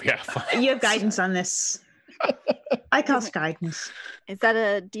 Penelope Halfpine. You have guidance on this. I cast guidance. Is that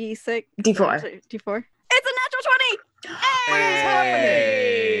a D6? D4. D4? It's a natural 20!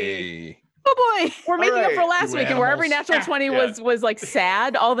 Hey! Oh boy! We're making up for last You week, and where every animals. natural 20 was like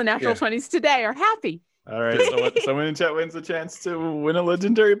sad, all the natural 20s today are happy. All right, someone in chat wins a chance to win a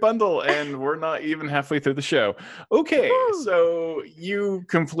legendary bundle, and we're not even halfway through the show. Okay, so you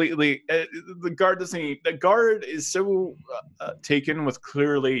completely the guard is so taken with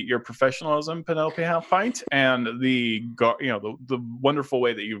clearly your professionalism, Penelope Halfpint, and the wonderful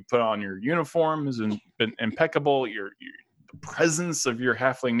way that you put on your uniform has been impeccable. Your the presence of your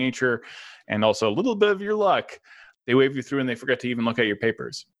halfling nature, and also a little bit of your luck. They wave you through, and they forget to even look at your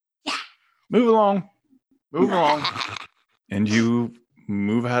papers. Yeah. Move along. And you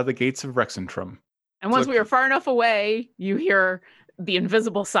move out of the gates of Rexentrum. And once we are far enough away, you hear the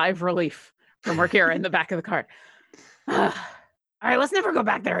invisible sigh of relief from Orkira in the back of the cart. All right, let's never go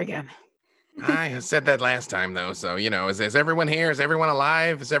back there again. I said that last time, though. So, is everyone here? Is everyone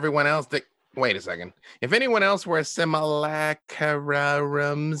alive? Is everyone else? Wait a second. If anyone else were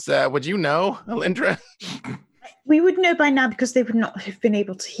simulacrums, would you know, Alindra? We would know by now because they would not have been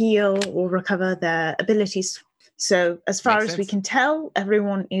able to heal or recover their abilities. So as far Makes as we sense. can tell,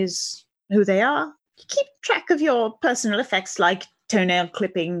 everyone is who they are. Keep track of your personal effects like toenail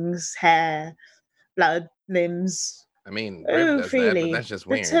clippings, hair, blood, limbs. I mean, Oh, Rib does that, freely. but that's just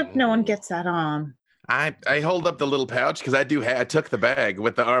weird. Let's hope no one gets that arm. I hold up the little pouch because I took the bag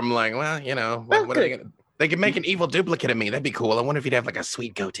with the arm like, well, what are they good. gonna? They could make an evil duplicate of me. That'd be cool. I wonder if he'd have like a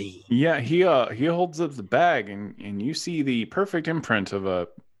sweet goatee. Yeah, he holds up the bag, and you see the perfect imprint of a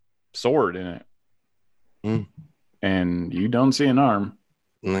sword in it. And you don't see an arm.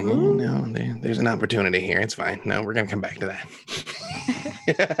 Like, no, there's an opportunity here. It's fine. No, we're gonna come back to that.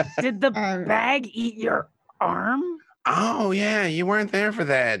 Did the bag eat your arm? Oh yeah, you weren't there for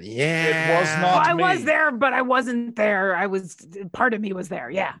that. Yeah, It was not I me. was there, but I wasn't there. Part of me was there.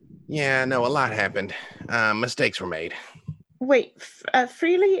 Yeah. Yeah, no, a lot happened. Mistakes were made. Wait,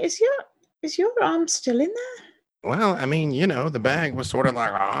 Freely, is your arm still in there? Well, I mean, the bag was sort of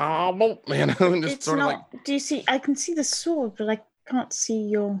like, and just It's sort not. of like. Do you see? I can see the sword, but I can't see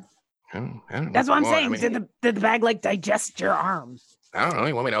your. I don't know. That's what I'm Well, saying. I mean, Did the bag like digest your arm? I don't know.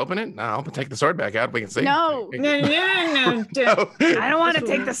 You want me to open it? No, I'll take the sword back out. We can see. No. No, don't. I don't want to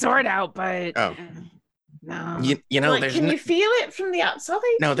take the sword out, but Oh. no. Like, there's can you feel it from the outside?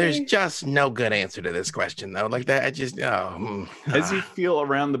 no, there's Can you- just no good answer to this question though. Like that, As you feel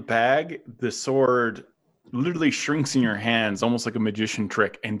around the bag, the sword literally shrinks in your hands, almost like a magician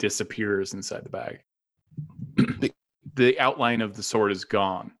trick, and disappears inside the bag. The outline of the sword is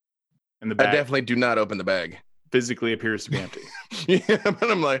gone, and the I bag definitely do not open the bag. physically appears to be empty. Yeah, but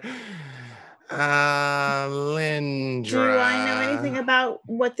I'm like, Lindra. Do I know anything about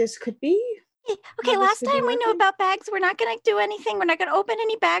what this could be? Okay, How last this would be time we knew working? about bags. We're not going to do anything. We're not going to open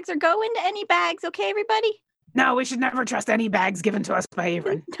any bags or go into any bags. Okay, everybody? No, we should never trust any bags given to us by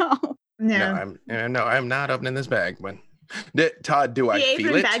Avon. No. No, I'm not opening this bag. But Todd, do I The feel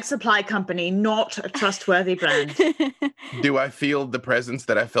Avon it? Bag Supply Company, not a trustworthy brand. Do I feel the presence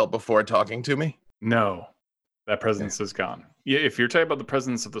that I felt before talking to me? No, that presence is gone. Yeah, if you're talking about the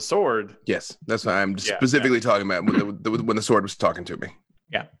presence of the sword, Yes, that's what I'm Yeah, specifically talking about when the sword was talking to me.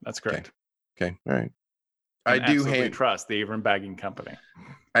 yeah, that's correct. Okay, all right. I I do absolutely hand, trust the Avon Bagging Company.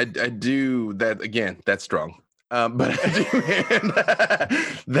 I do that again. That's strong. But I do hand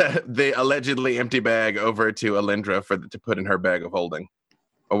the allegedly empty bag over to Alindra to put in her bag of holding.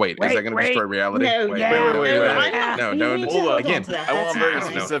 Oh wait, is that going to destroy reality? No, wait, no, wait, no, wait. I'm not. No, You no, need to hold hold on. on Again, to that. I want That's very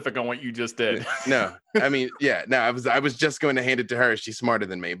fine. specific on what you just did. No, I mean, yeah, no, I was just going to hand it to her. She's smarter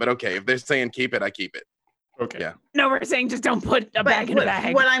than me. But okay, if they're saying keep it, I keep it. Okay. Yeah. No, we're saying just don't put a But bag in a what,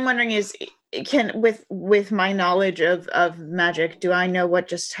 bag. what I'm wondering is, with my knowledge of magic, do I know what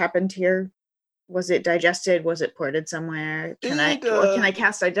just happened here? Was it digested? Was it ported somewhere? Can I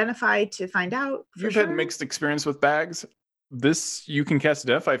cast Identify to find out? For You've sure? had mixed experience with bags. This you can cast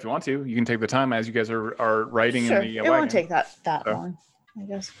Identify if you want to. You can take the time as you guys are writing Sure. in the It wagon. won't take that Oh. long. I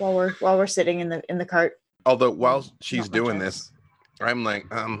guess while we're sitting in the cart. Although while she's Not much doing else. this, I'm like,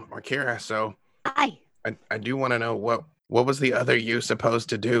 Akira, so Hi. I do want to know what was the other you supposed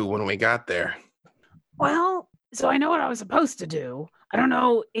to do when we got there? Well, so I know what I was supposed to do. I don't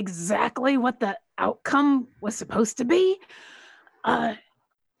know exactly what the outcome was supposed to be.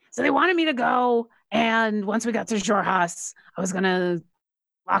 So they wanted me to go, and once we got to Jorhas, I was gonna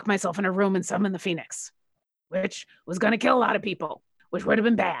lock myself in a room and summon the Phoenix, which was gonna kill a lot of people, which would have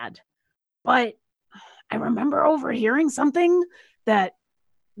been bad. But I remember overhearing something that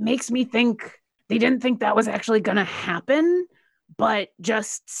makes me think they didn't think that was actually gonna happen, but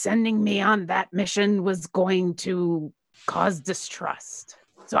just sending me on that mission was going to cause distrust.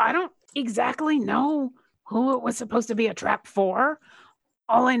 So I don't exactly know who it was supposed to be a trap for.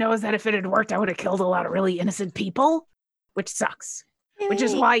 All I know is that if it had worked, I would have killed a lot of really innocent people, which sucks. Which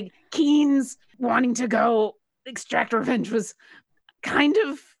is why Keen's wanting to go extract revenge was kind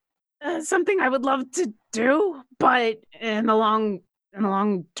of something I would love to do, but in the long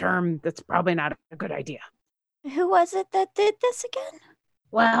term, that's probably not a good idea. Who was it that did this again?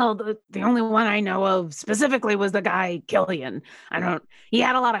 Well, the only one I know of specifically was the guy Killian. He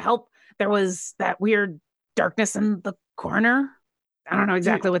had a lot of help. There was that weird darkness in the corner. I don't know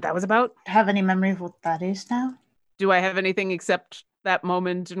exactly what that was about. Have any memory of what that is now? Do I have anything except that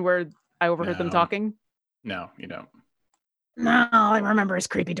moment and where I overheard them No. talking? No, you don't. No, all I remember is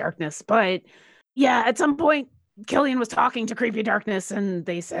creepy darkness. But yeah, at some point, Killian was talking to creepy darkness, and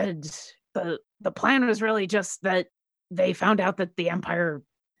they said the plan was really just that they found out that the Empire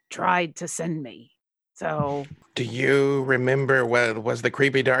tried to send me. So Do you remember was the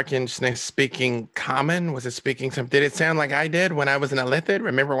creepy darkness speaking common? Was it speaking some? Did it sound like I did when I was in a Lithid?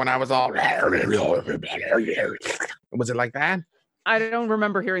 Remember when I was all? Was it like that? I don't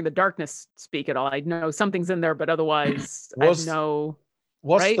remember hearing the darkness speak at all. I know something's in there, but otherwise, Was- I know.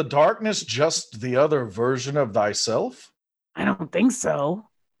 Was Right? the darkness just the other version of thyself? I don't think so.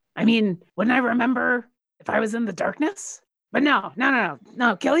 I mean, wouldn't I remember if I was in the darkness? But no.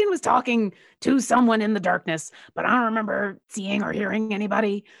 Killian was talking to someone in the darkness, but I don't remember seeing or hearing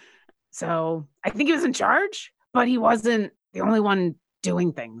anybody. So I think he was in charge, but he wasn't the only one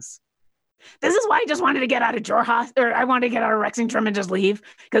doing things. This is why I just wanted to get out of Jorhas, or I wanted to get out of Rexingtrum and just leave,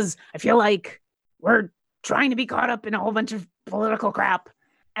 because I feel like we're trying to be caught up in a whole bunch of political crap,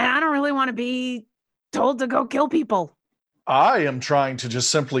 and I don't really want to be told to go kill people. I am trying to just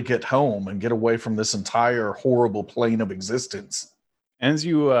simply get home and get away from this entire horrible plane of existence. As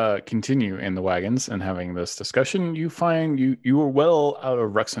you continue in the wagons and having this discussion, you find you are well out of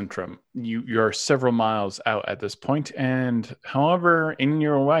Rexentrum. You're several miles out at this point, and however, in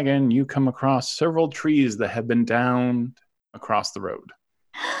your wagon, you come across several trees that have been downed across the road.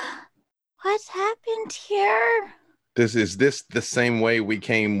 What's happened here? Is this the same way we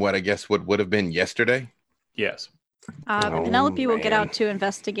came? What I guess would have been yesterday. Yes. Oh, Penelope will get man. out to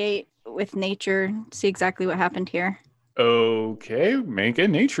investigate with nature, see exactly what happened here. Okay, make a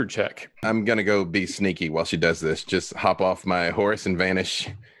nature check. I'm gonna go be sneaky while she does this. Just hop off my horse and vanish.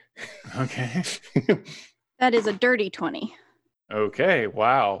 Okay. That is a dirty 20. Okay,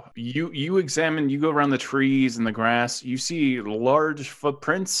 wow. You examine, you go around the trees and the grass, you see large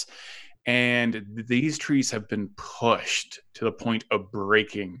footprints, and these trees have been pushed to the point of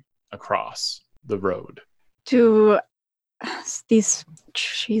breaking across the road. These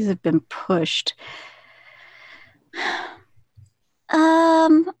trees have been pushed.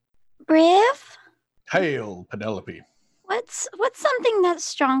 Briv, Hail, Penelope. what's something that's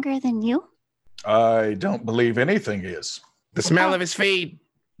stronger than you? I don't believe anything is. The smell of his feet.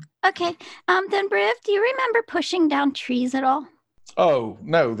 Okay, then Briv, do you remember pushing down trees at all? Oh,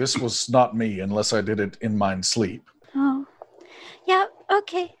 no, this was not me unless I did it in mine sleep. Oh, yeah,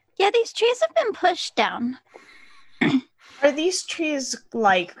 okay. Yeah, these trees have been pushed down. Are these trees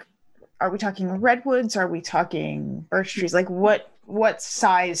like? Are we talking redwoods? Are we talking birch trees? Like what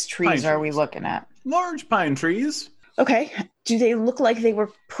size trees Pine are we trees. looking at? Large pine trees. Okay. Do they look like they were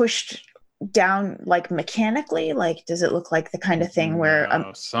pushed down like mechanically? Like does it look like the kind of thing where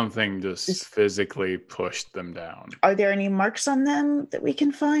No, something just is- physically pushed them down. are there any marks on them that we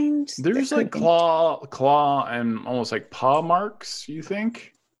can find? that There's could like be- claw and almost like paw marks, you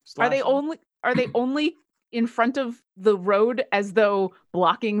think? Are they Slashing? only in front of the road as though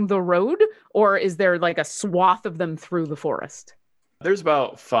blocking the road, or is there like a swath of them through the forest? There's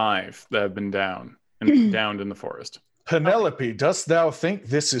about 5 that have been downed in the forest. Penelope, dost thou think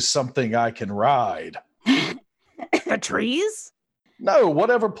this is something I can ride? The trees? No,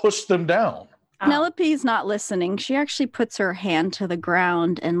 whatever pushed them down. Penelope's not listening. She actually puts her hand to the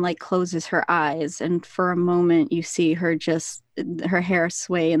ground and like closes her eyes. And for a moment, you see her her hair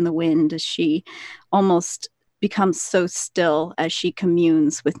sway in the wind as she almost becomes so still as she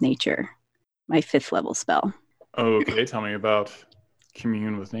communes with nature. My 5th level spell. Okay, tell me about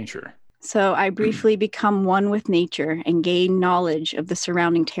commune with nature. So I briefly become one with nature and gain knowledge of the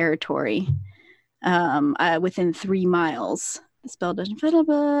surrounding territory within 3 miles. The spell doesn't fit.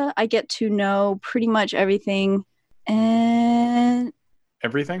 I get to know pretty much everything. And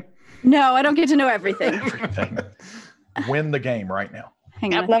Everything? no, I don't get to know everything. Everything. Win the game right now.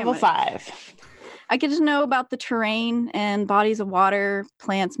 Hang on. Level 5. I get to know about the terrain and bodies of water,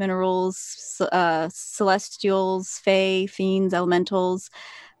 plants, minerals, celestials, fae, fiends, elementals,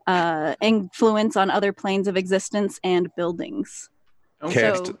 influence on other planes of existence, and buildings.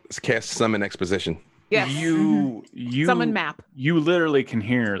 Cast summon exposition. Yes. You Summon map. You literally can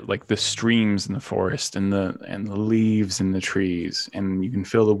hear like the streams in the forest and the leaves in the trees, and you can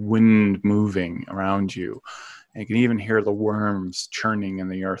feel the wind moving around you. And you can even hear the worms churning in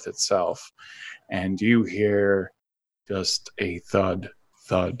the earth itself. And you hear just a thud,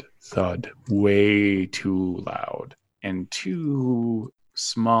 thud, thud, way too loud and too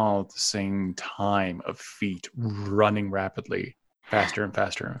small at the same time of feet running rapidly, faster and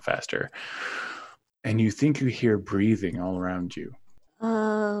faster and faster. And you think you hear breathing all around you.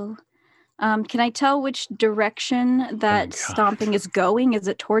 Oh. Can I tell which direction that stomping is going? Is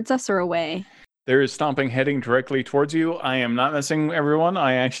it towards us or away? There is stomping heading directly towards you. I am not messing everyone.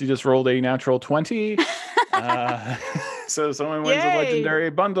 I actually just rolled a natural 20. So someone wins a legendary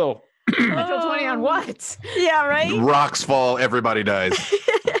bundle. Natural 20 on what? Yeah, right? Rocks fall, everybody dies.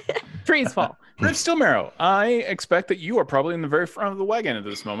 Trees fall. Rich Stillmarrow, I expect that you are probably in the very front of the wagon at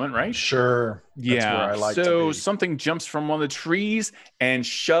this moment, right? Sure. That's where I like to be. Something jumps from one of the trees and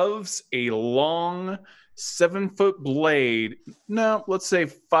shoves a long 7-foot blade, no, let's say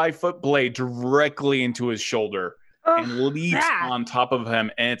 5-foot blade directly into his shoulder and leaps on top of him.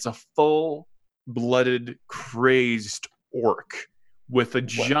 And it's a full-blooded, crazed orc with a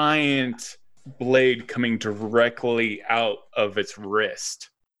giant blade coming directly out of its wrist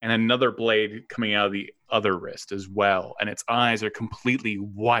and another blade coming out of the other wrist as well. And its eyes are completely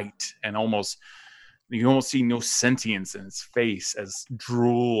white and you almost see no sentience in its face as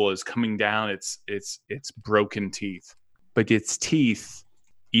drool is coming down its broken teeth. But its teeth,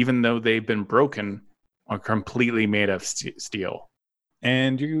 even though they've been broken, are completely made of steel.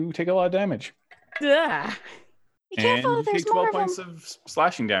 And you take a lot of damage. Yeah. And you take 12 points of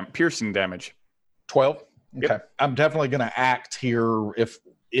slashing damage, piercing damage. 12? Okay. Yep. I'm definitely going to act here if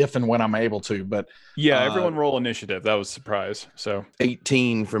and when I'm able to, but yeah, everyone roll initiative. That was a surprise. So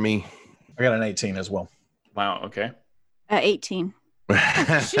 18 for me. I got an 18 as well. Wow, okay. 18.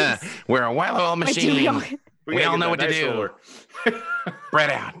 We're a well-oiled machine. We all know what to do. Spread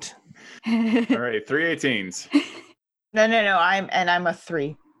out. All right, 3 18s. No. I'm a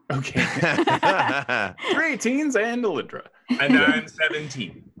 3. Okay. 3 18s and Alindra. And I'm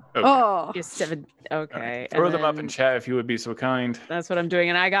 17. Okay. Oh. You're 7. Okay. Throw them up in chat if you would be so kind. That's what I'm doing.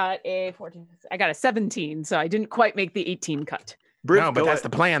 And I got a 14. I got a 17, so I didn't quite make the 18 cut. Briv, no, but that's the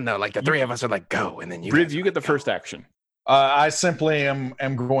plan, though. Like the three of us are like, go, and then you. Briv, you get the first action. I simply am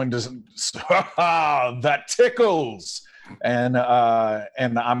going to. That tickles, and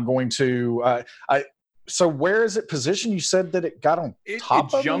I'm going to. So where is it positioned? You said that it got on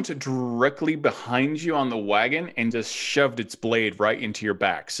top. It jumped directly behind you on the wagon and just shoved its blade right into your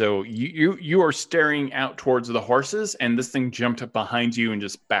back. So you are staring out towards the horses, and this thing jumped up behind you and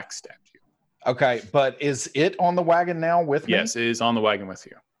just backstabbed you. Okay, but is it on the wagon now with me? Yes, it is on the wagon with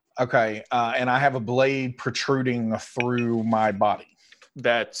you. Okay, and I have a blade protruding through my body.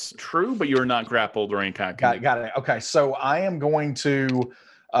 That's true, but you're not grappled or any kind of condition. Got it. Okay, so I am going to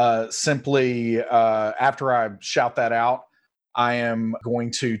simply, after I shout that out, I am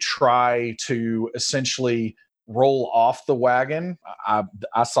going to try to essentially roll off the wagon.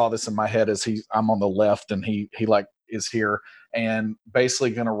 I saw this in my head as I'm on the left and he like is here, and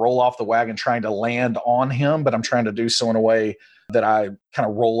basically going to roll off the wagon trying to land on him, but I'm trying to do so in a way that I kind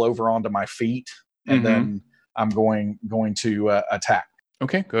of roll over onto my feet, and then I'm going to attack.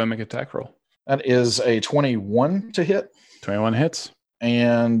 Okay, go ahead and make an attack roll. That is a 21 to hit. 21 hits.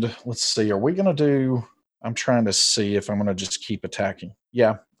 And let's see, are we going to do, I'm trying to see if I'm going to just keep attacking.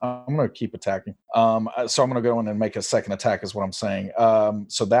 Yeah, I'm going to keep attacking. So I'm going to go in and make a second attack is what I'm saying.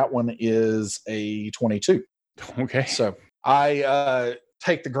 So that one is a 22. Okay. So I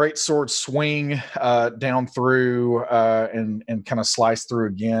take the great sword, swing down through and kind of slice through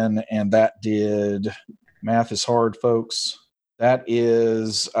again. And that did, math is hard, folks. That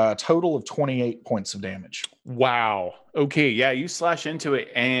is a total of 28 points of damage. Wow. Okay. Yeah. You slash into it.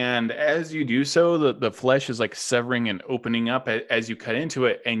 And as you do so, the flesh is like severing and opening up as you cut into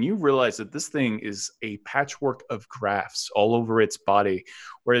it. And you realize that this thing is a patchwork of grafts all over its body,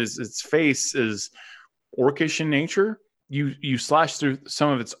 whereas its face is orcish in nature. You slash through some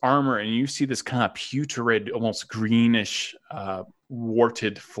of its armor and you see this kind of putrid, almost greenish,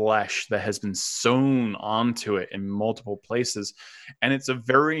 warted flesh that has been sewn onto it in multiple places. And it's a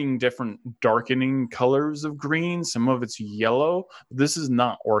varying different darkening colors of green. Some of it's yellow. This is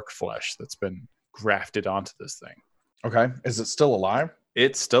not orc flesh that's been grafted onto this thing. Okay. Is it still alive?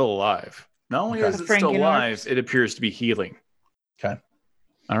 It's still alive. Not only is it still alive, it appears to be healing. Okay.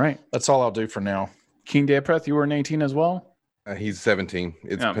 All right. That's all I'll do for now. King Depreth, you were an 18 as well? He's 17.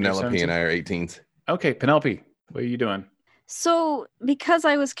 It's Oh, Penelope 17. and I are 18s. Okay, Penelope, what are you doing? So because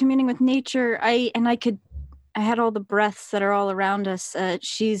I was communing with nature, I had all the breaths that are all around us.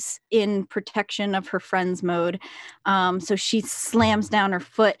 She's in protection of her friends mode. So she slams down her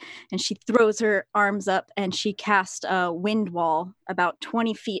foot and she throws her arms up and she casts a wind wall about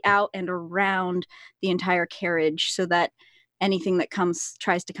 20 feet out and around the entire carriage so that anything that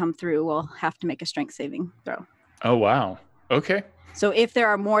tries to come through will have to make a strength saving throw. Oh, wow. Okay. So if there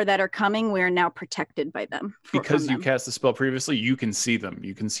are more that are coming, we're now protected by them. Because you cast the spell previously, you can see them.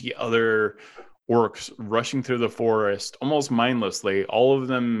 You can see other orcs rushing through the forest almost mindlessly, all of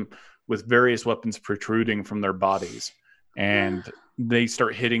them with various weapons protruding from their bodies. And they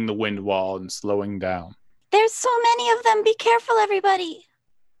start hitting the wind wall and slowing down. There's so many of them. Be careful, everybody.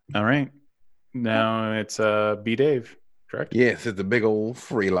 All right. Now it's B Dave, correct? Yes, it's a big old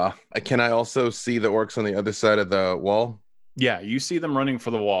Freela. Can I also see the orcs on the other side of the wall? Yeah, you see them running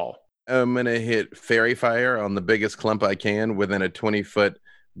for the wall. I'm going to hit Fairy Fire on the biggest clump I can within a 20-foot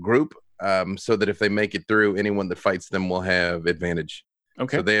group so that if they make it through, anyone that fights them will have advantage.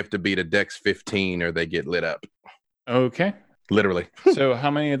 Okay. So they have to beat a Dex 15 or they get lit up. Okay. Literally. So how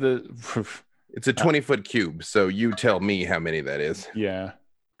many of the... It's a 20-foot cube, so you tell me how many that is. Yeah.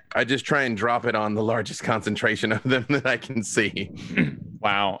 I just try and drop it on the largest concentration of them that I can see.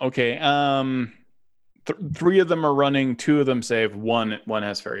 Wow. Okay. Three of them are running. Two of them save. One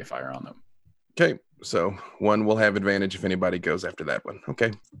has Fairy Fire on them. Okay. So one will have advantage if anybody goes after that one.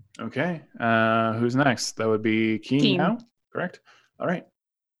 Okay. Okay. Who's next? That would be Keen now, correct? All right.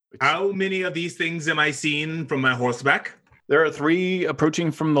 How many of these things am I seeing from my horseback? There are 3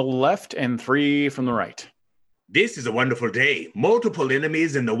 approaching from the left and 3 from the right. This is a wonderful day. Multiple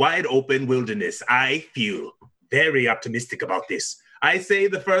enemies in the wide open wilderness. I feel very optimistic about this. I say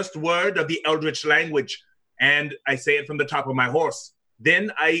the first word of the Eldritch language, and I say it from the top of my horse.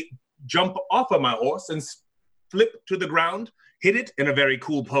 Then I jump off of my horse and flip to the ground, hit it in a very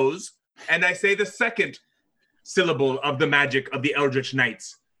cool pose, and I say the second syllable of the magic of the Eldritch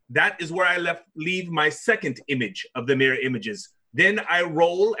Knights. That is where I leave my second image of the mirror images. Then I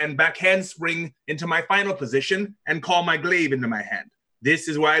roll and back handspring into my final position and call my glaive into my hand. This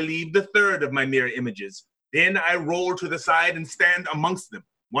is where I leave the third of my mirror images. Then I roll to the side and stand amongst them.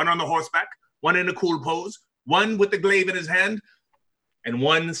 One on the horseback, one in a cool pose, one with the glaive in his hand, and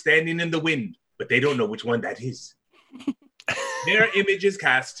one standing in the wind. But they don't know which one that is. Mirror image is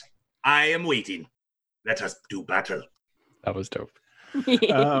cast. I am waiting. Let us do battle. That was dope.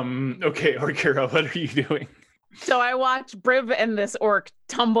 Okay, Orkira, what are you doing? So I watch Briv and this orc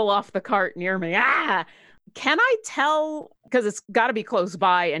tumble off the cart near me. Can I tell, because it's got to be close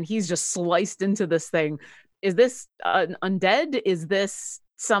by and he's just sliced into this thing, is this an undead? Is this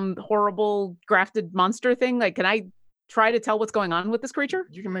some horrible grafted monster thing? Like, can I try to tell what's going on with this creature?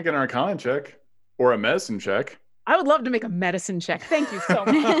 You can make an Arcana check or a medicine check. I would love to make a medicine check. Thank you so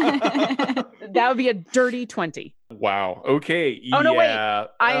much. That would be a dirty 20. Wow. Okay. Oh, no, wait.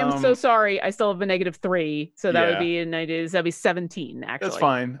 I am so sorry. I still have a -3. So that would Yeah. be that'd be 17, actually. That's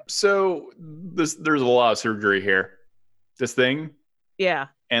fine. So there's a lot of surgery here. This thing, Yeah.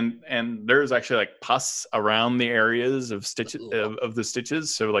 and there's actually like pus around the areas of stitches of the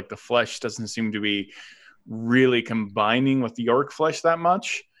stitches. So like the flesh doesn't seem to be really combining with the orc flesh that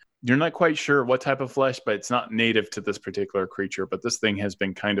much. You're not quite sure what type of flesh, but it's not native to this particular creature. But this thing has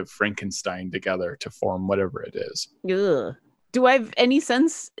been kind of Frankenstein together to form whatever it is. Ugh. Do I have any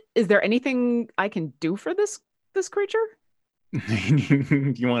sense? Is there anything I can do for this creature?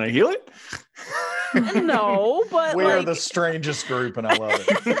 You want to heal it? No, but We're the strangest group, and I love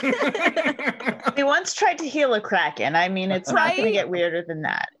it. We once tried to heal a kraken. I mean, it's not going to get weirder than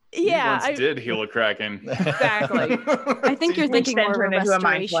that. Yeah, I did heal a kraken. Exactly. I think you're thinking Then more turn of a into a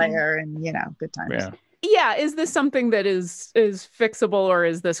mind restoration. flayer, and good times. Yeah. Yeah, is this something that is fixable, or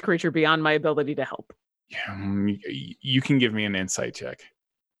is this creature beyond my ability to help? You can give me an insight check.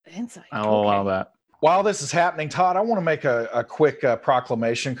 Insight. I'll allow that. While this is happening, Todd, I want to make a quick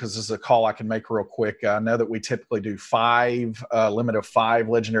proclamation because this is a call I can make real quick. I know that we typically do limit of 5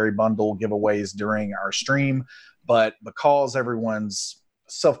 legendary bundle giveaways during our stream, but because everyone's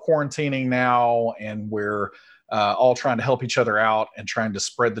self-quarantining now and we're all trying to help each other out and trying to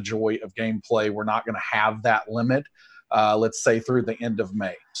spread the joy of gameplay, we're not going to have that limit. Let's say through the end of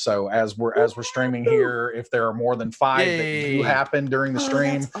May. So as we're streaming here, if there are more than 5 that do happen during the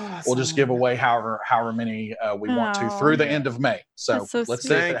stream, we'll just give away however many we want to through the end of May. So, let's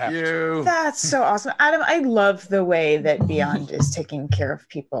see if it happens. That's so awesome, Adam. I love the way that Beyond is taking care of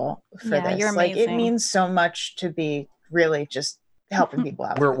people for this. You're Like, it amazing. means so much to be really just helping people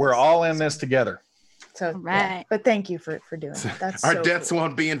out. We're all in this together. So Right. but thank you for doing that. That's Our so deaths cool.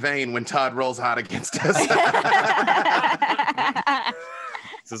 won't be in vain when Todd rolls hot against us.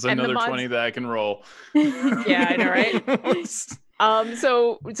 This is And the another mods- 20 that I can roll. Yeah, I know, right?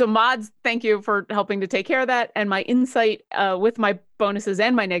 So mods, thank you for helping to take care of that. And my insight with my bonuses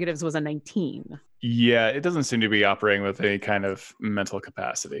and my negatives was a 19. Yeah, it doesn't seem to be operating with any kind of mental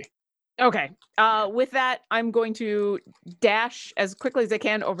capacity. Okay. With that, I'm going to dash as quickly as I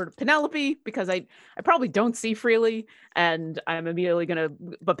can over to Penelope because I probably don't see freely, and I'm immediately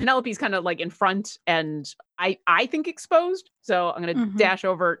but Penelope's kind of like in front and I think exposed. So I'm gonna dash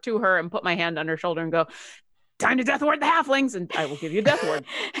over to her and put my hand on her shoulder and go, "Time to death ward the halflings," and I will give you a death ward.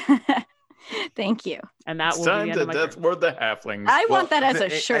 Thank you. And that It's will be time the end to of my death turn. ward the halflings. I want that as a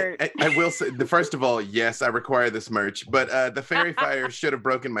shirt. I will say, first of all, yes, I require this merch, but the fairy fire should have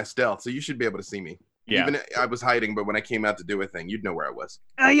broken my stealth, so you should be able to see me. Yeah. Even I was hiding, but when I came out to do a thing, you'd know where I was.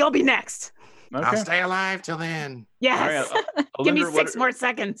 You'll be next. I'll Okay. stay alive till then. Yes. All right, Give me Alindra, 6 more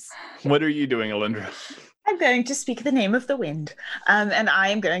seconds. What are you doing, Alindra? I'm going to speak the name of the wind, and I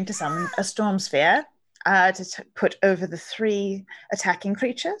am going to summon a storm sphere to put over the 3 attacking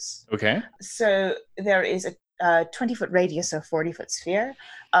creatures. Okay. So there is a 20-foot radius of 40-foot sphere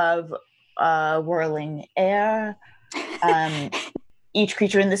of whirling air. Each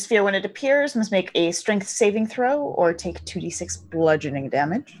creature in the sphere, when it appears, must make a strength saving throw or take 2d6 bludgeoning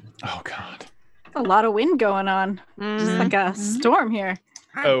damage. Oh, God. A lot of wind going on. Just like a storm here.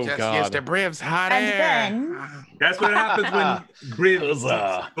 Oh, Just God. used to Briv's hot And air. then, That's what happens when Briv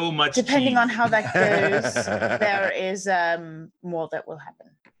so much depending cheese. on how that goes, there is more that will happen.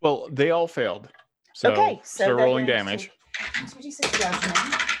 Well, they all failed. So Okay, so start they're rolling going to damage. 2d6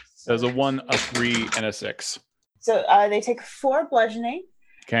 bludgeoning. There's a 1, a 3, and a 6. So they take 4 bludgeoning,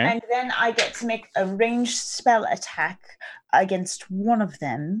 Okay. and then I get to make a ranged spell attack against one of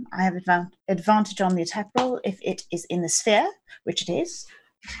them. I have advantage on the attack roll if it is in the sphere, which it is.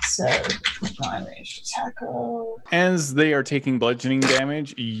 So my ranged attack roll. As they are taking bludgeoning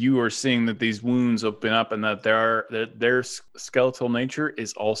damage, you are seeing that these wounds open up and that their skeletal nature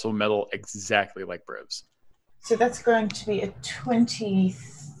is also metal, exactly like Briv's. So that's going to be a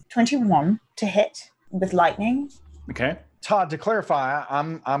 21 to hit with lightning. Okay. Todd, to clarify,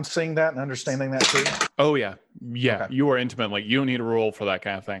 I'm seeing that and understanding that too. Oh, yeah. Yeah. Okay. You are intimate. Like, you don't need a roll for that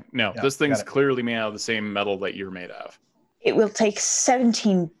kind of thing. No, Yeah, this thing's got it. clearly made out of the same metal that you're made of. It will take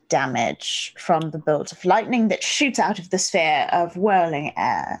 17 damage from the bolt of lightning that shoots out of the sphere of whirling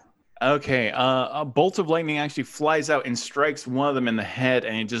air. Okay, a bolt of lightning actually flies out and strikes one of them in the head,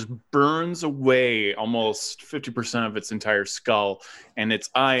 and it just burns away almost 50% of its entire skull, and its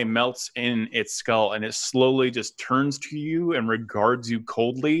eye melts in its skull, and it slowly just turns to you and regards you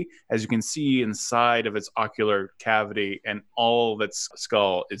coldly. As you can see inside of its ocular cavity, and all of its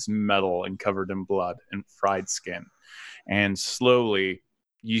skull is metal and covered in blood and fried skin. And slowly,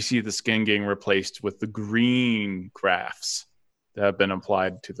 you see the skin getting replaced with the green grafts that have been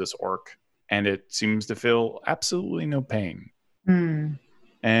applied to this orc, and it seems to feel absolutely no pain. Hmm.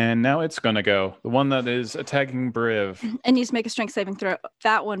 And now it's gonna go. The one that is attacking Briv. And needs to make a strength saving throw.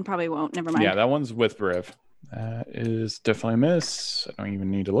 That one probably won't. Never mind. Yeah, that one's with Briv. That is definitely a miss. I don't even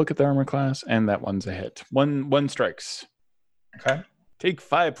need to look at the armor class, and that one's a hit. One strikes. Okay. Take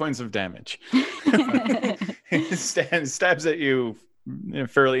 5 points of damage. It stabs at you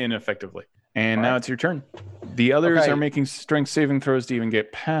fairly ineffectively. And now it's your turn. The others Okay. are making strength saving throws to even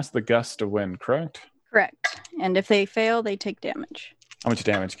get past the gust of wind, correct? Correct. And if they fail, they take damage. How much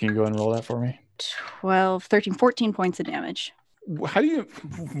damage? Can you go ahead and roll that for me? 12, 13, 14 points of damage. How do you...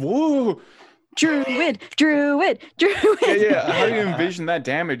 Whoa! Druid. Yeah. How do you envision that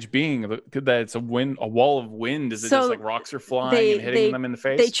damage being? That it's a wall of wind? Is it So just like rocks are flying and hitting them in the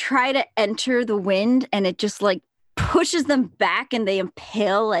face? They try to enter the wind and it just like pushes them back and they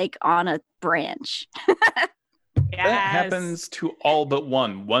impale like on a branch. Yes. That happens to all but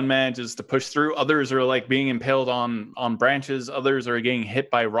one. One manages to push through. Others are like being impaled on branches. Others are getting hit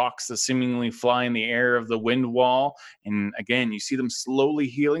by rocks that seemingly fly in the air of the wind wall. And again, you see them slowly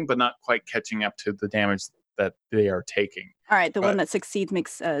healing, but not quite catching up to the damage that they are taking. All right, the one that succeeds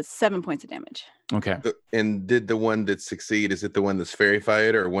makes 7 points of damage. Okay. And did the one that succeed, is it the one that's fairy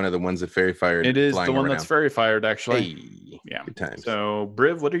fired or one of the ones that fairy fired? It is the flying one around? that's fairy fired, actually. Hey, Yeah. good times. So,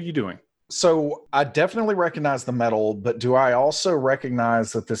 Briv, what are you doing? So I definitely recognize the metal, but do I also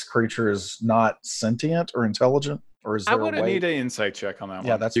recognize that this creature is not sentient or intelligent? Or is I there would a way? need an insight check on that one.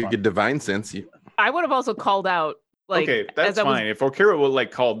 Yeah, that's You fine. get divine sense. I would have also called out. Like, okay, that's as I was- fine. If Okira would like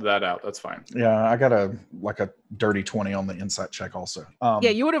called that out, that's fine. Yeah, I got a dirty 20 on the insight check also. Yeah,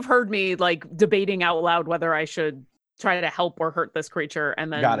 you would have heard me like debating out loud whether I should try to help or hurt this creature,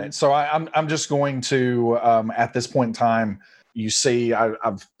 and then Got it. So I'm just going to at this point in time, you see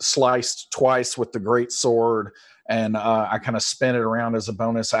I've sliced twice with the great sword, and I kind of spin it around as a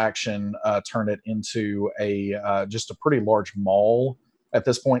bonus action, turn it into a just a pretty large maul at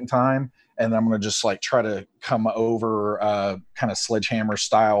this point in time, and I'm going to just like try to come over kind of sledgehammer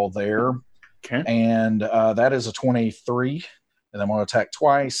style there. Okay. And that is a 23, and I'm going to attack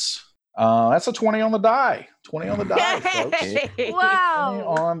twice. That's a 20 on the die. 20 on the die, folks. 20 Wow.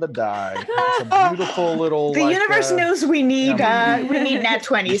 on the die. It's a beautiful little. The like, universe knows we need nat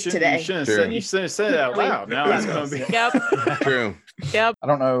 20s today. You shouldn't have said it out loud. Now it's going to be. Yep. True. Yep. I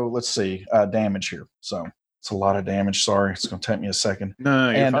don't know. Let's see. Damage here. So it's a lot of damage. Sorry. It's going to take me a second. No,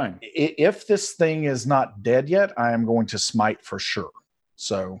 you're And fine. if this thing is not dead yet, I am going to smite for sure.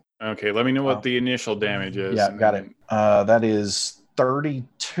 So Okay, let me know what the initial damage is. yeah, and got then- it. That is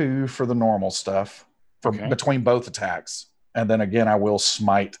 32 for the normal stuff for Okay. between both attacks, and then again I will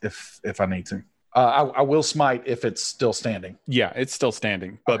smite if I need to. I will smite if it's still standing. Yeah, it's still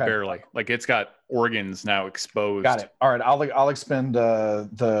standing, but Okay. barely. Like it's got organs now exposed. Got it. All right, I'll expend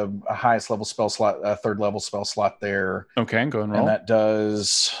the highest level spell slot, third level spell slot there, Okay, go and roll. and that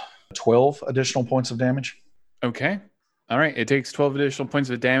does 12 additional points of damage. Okay. All right. It takes 12 additional points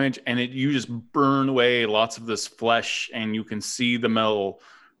of damage, and you just burn away lots of this flesh, and you can see the metal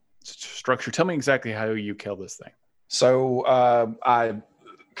structure. Tell me exactly how you kill this thing. So I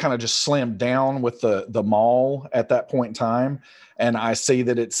kind of just slammed down with the maul at that point in time, and I see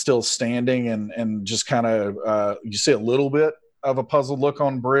that it's still standing, and just kind of you see a little bit of a puzzled look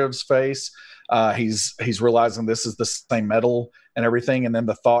on Briv's face. He's realizing this is the same metal and everything, and then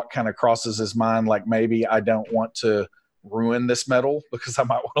the thought kind of crosses his mind, like maybe I don't want to ruin this metal because I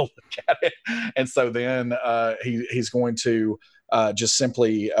might want to look at it. And so then he's going to just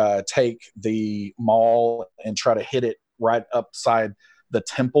simply take the maul and try to hit it right upside the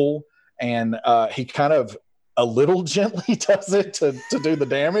temple. And he kind of a little gently does it to do the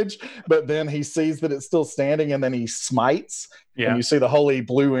damage, but then he sees that it's still standing, and then he smites. Yeah. And you see the holy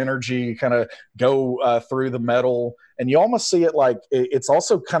blue energy kind of go through the metal, and you almost see it like it's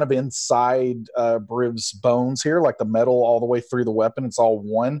also kind of inside Briv's bones here, like the metal all the way through the weapon. It's all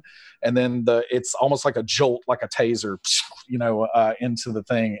one, and then it's almost like a jolt, like a taser, into the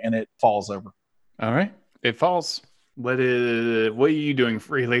thing, and it falls over. All right. It falls. What are you doing,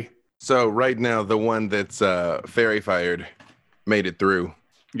 Freely? So right now, the one that's fairy fired made it through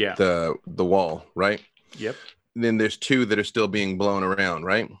Yeah. the wall, right? Yep. Then there's two that are still being blown around,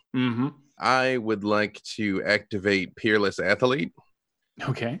 right? Mm-hmm. I would like to activate Peerless Athlete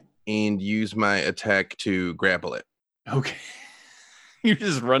Okay. and use my attack to grapple it. Okay. You're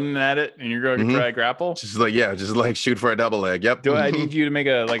just running at it, and you're going to Mhm. try to grapple. Just like shoot for a double leg. Yep. Do I need you to make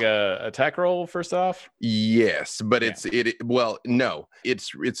a attack roll first off? Yes, but Yeah. no.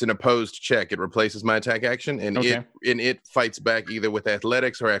 It's an opposed check. It replaces my attack action, and Okay. it fights back either with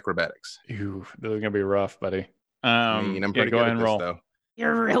athletics or acrobatics. Ew, this is gonna be rough, buddy. I mean, I'm Yeah, pretty go good ahead at and this, roll. though.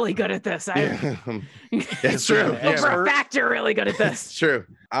 You're really good at this. It's true. Look, Yeah. for a fact, you're really good at this. It's true.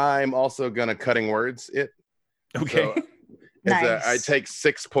 I'm also gonna cutting words it. Okay. So, Nice. I take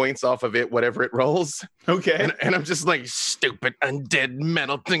 6 points off of it, whatever it rolls, Okay. and I'm just like stupid undead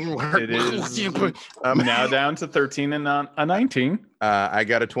metal thing. It is Um, now down to 13 and a 19. I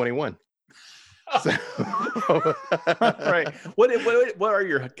got a 21. So, Right. What are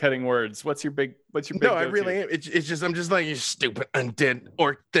your cutting words? What's your big No, I go-to? really am. It's just I'm just like, you stupid undead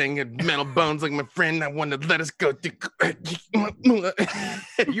orc thing and metal bones like my friend. I wanted to let us go.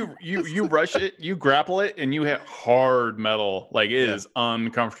 you rush it, you grapple it, and you hit hard metal. Like it is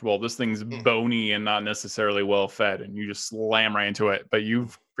uncomfortable. This thing's bony and not necessarily well fed, and you just slam right into it. But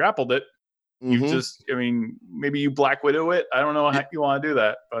you've grappled it. You Mhm. just, I mean, maybe you Black Widow it. I don't know how you want to do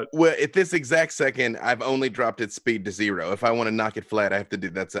that, but Well, at this exact second, I've only dropped its speed to 0. If I want to knock it flat, I have to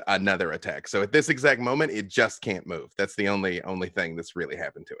do another attack. So at this exact moment, it just can't move. That's the only thing that's really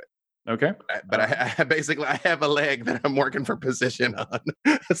happened to it. okay. But I basically I have a leg that I'm working for position on,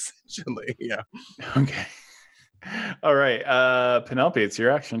 essentially. Yeah. Okay. All right. Penelope, it's your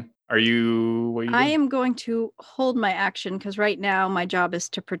action. What are you I doing? am going to hold my action because right now my job is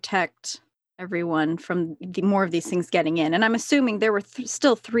to protect everyone from more of these things getting in. And I'm assuming there were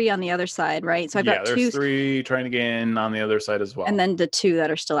still 3 on the other side, right? So I've got there's 2 3 trying to get in on the other side as well. and then the 2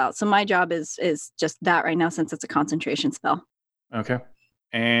 that are still out. So my job is just that right now since it's a concentration spell. Okay.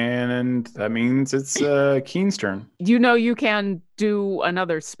 And that means it's Keen's turn. You know you can do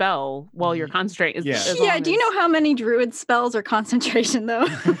another spell while you're concentrating. Yeah. Yeah, do you know how many druid spells are concentration though?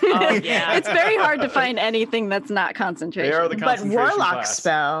 Oh, yeah. It's very hard to find anything that's not concentration. They are the But concentration warlock class.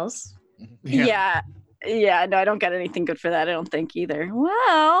 spells. Yeah. Yeah, no, I don't get anything good for that, I don't think either.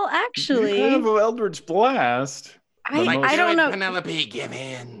 Well, You actually, have Eldritch Blast. I most- don't know. Penelope, give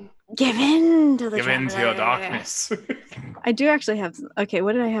in. Give in to the Give in to your traveler. darkness. I do actually have. Okay,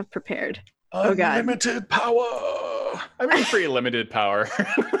 what did I have prepared? Oh, God. Unlimited power. I mean, pretty limited power.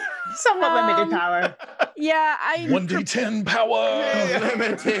 Somewhat limited power. Yeah, I. 1d10 power.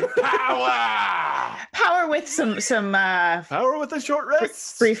 Limited power. Power with some Power with a short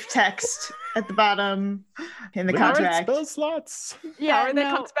rest. brief text at the bottom in the Limited contract. spell slots. Yeah, Power that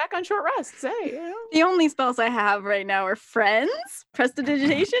no. comes back on short rests. Hey, you know? The only spells I have right now are Friends,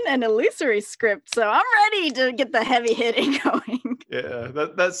 Prestidigitation, and Illusory Script. So I'm ready to get the heavy hitting going. Yeah,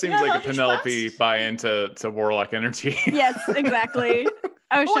 that seems Yeah, like a Eldritch Penelope Blast. buy into warlock energy. Yes, exactly.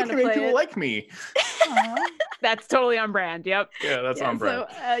 I was I like trying to to make play people it. like me. That's totally on brand. Yep. Yeah, that's Yeah, on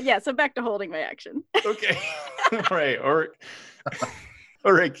brand. so back to holding my action. Okay. All right.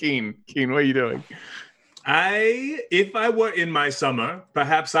 All right, Keen. Keen, what are you doing? If I were in my summer,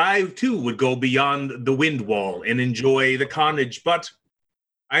 perhaps I too would go beyond the wind wall and enjoy the carnage, but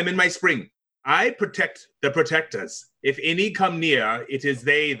I'm in my spring. I protect the protectors. If any come near, it is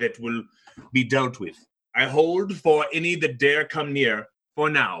they that will be dealt with. I hold for any that dare come near for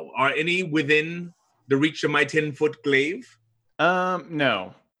now. Are any within the reach of my 10-foot glaive?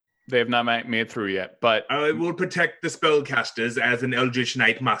 No. They have not made it through yet, but I will protect the spellcasters as an Eldritch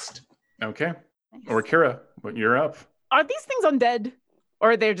Knight must. okay. Or Kira, you're up. Are these things undead?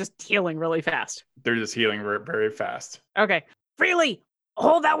 Or they're just healing really fast? They're just healing very, very fast. Okay. Freely,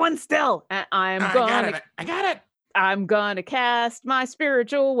 hold that one still. And I got it. I'm gonna cast my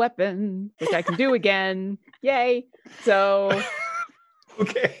spiritual weapon, which I can do again. Yay. So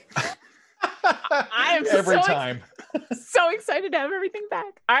Okay. I am Every so time. so excited to have everything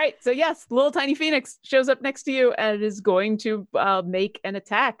back. All right, so yes, little tiny phoenix shows up next to you and it is going to make an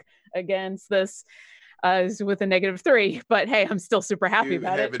attack against this with a -3. But hey, I'm still super happy You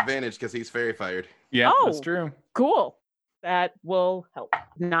about have it. advantage because he's fairy fired. Yeah, that's Oh. true. Cool. That will help.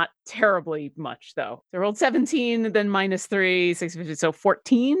 Not terribly much though. So I rolled 17, then -3, 6, 15, so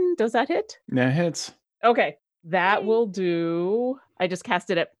 14. Does that hit? That hits. Okay. That will do. I just cast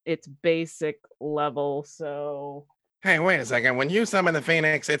it at its basic level, so Hey, wait a second. When you summon the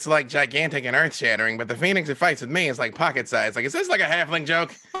Phoenix, it's like gigantic and earth shattering, but the Phoenix that fights with me is like pocket size. Like, is this like a halfling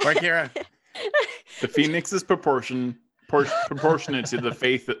joke? Or Kira? The phoenix is proportionate to the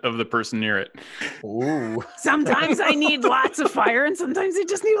faith of the person near it. Ooh. sometimes I need lots of fire and sometimes I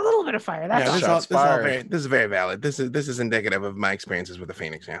just need a little bit of fire. That's Yeah, all. Shots fired. this is very valid. This is indicative of my experiences with the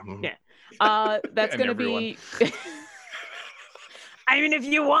Phoenix. Yeah. Mhm. Yeah. That's And gonna everyone. be I mean, if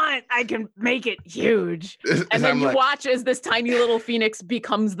you want, I can make it huge. And then I'm you like, watch as this tiny little phoenix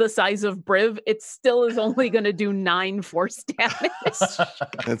becomes the size of Briv. It still is only going to do 9 force damage.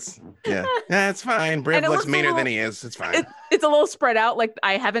 that's it's fine. Briv And it looks looks a meaner little- than he is. It's fine. It's a little spread out. Like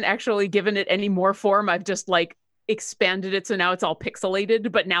I haven't actually given it any more form. I've just like expanded it so now it's all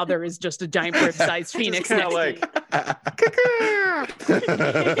pixelated. But now there is just a giant Briv-sized phoenix Kind next of to like, you.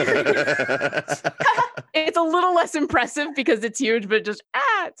 It's a little less impressive because it's huge, but just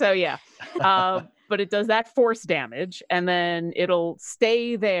so yeah. But it does that force damage, and then it'll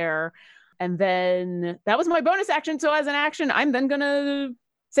stay there. And then that was my bonus action. So as an action, I'm then gonna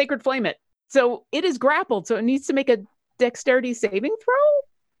Sacred Flame it. So it is grappled, so it needs to make a dexterity saving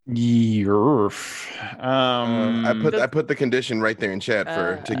throw. Yerf. I put the condition right there in chat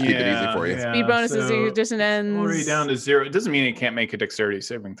to keep it easy for you. Speed bonuses, so addition ends. already down to 0. It doesn't mean it can't make a dexterity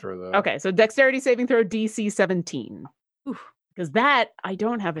saving throw though. Okay, so dexterity saving throw DC 17. Because that I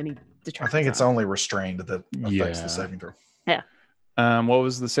don't have any I deterrents think it's on. only restrained that affects Yeah. the saving throw. What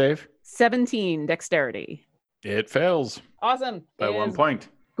was the save? 17 dexterity. It fails Awesome. by 1 And point.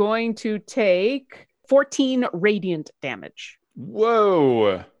 going to take 14 radiant damage.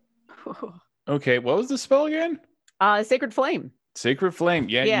 Whoa. Okay, what was the spell again? Sacred Flame. Sacred Flame.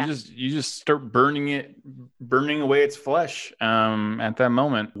 Yeah, you just start burning away its flesh at that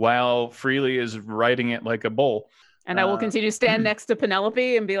moment while Freely is riding it like a bull. And I will continue to stand next to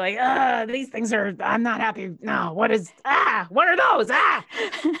Penelope and be like, these things are, I'm not happy. No, what are those?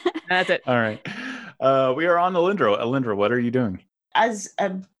 That's it. All right. We are on Alindra. Alindra, what are you doing? As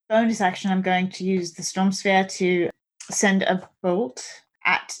a bonus action, I'm going to use the Storm Sphere to send a bolt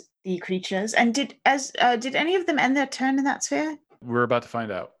at the creatures. And did any of them end their turn in that sphere? We're about to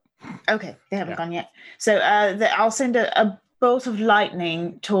find out. Okay, they haven't gone yet. So I'll send a bolt of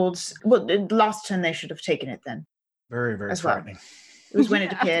lightning towards, the last turn they should have taken it then. Very, very as well. frightening. It was when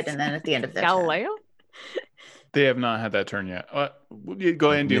it appeared and then at the end of their Galileo? turn. They have not had that turn yet.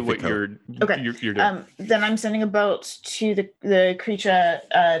 Go ahead and do what you're doing. Then I'm sending a bolt to the creature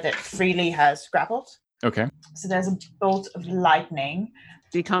that Freely has grappled. Okay. So there's a bolt of lightning.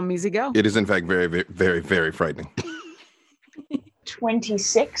 Become easy go. It is in fact very, very, very, very frightening.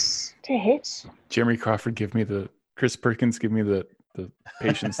 26 to hit. Jeremy Crawford, Chris Perkins, give me the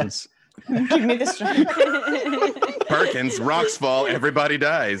patience. Give me the strength. Perkins, rocks fall, everybody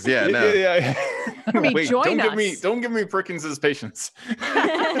dies. Yeah, no. Yeah. Wait, join don't give me Perkins's patience.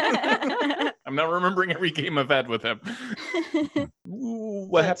 I'm not remembering every game I've had with him.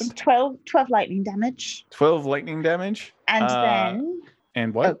 What happened? 12 lightning damage. 12 lightning damage. And then...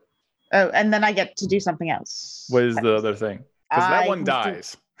 And what? And then I get to do something else. What is the other thing? Because that one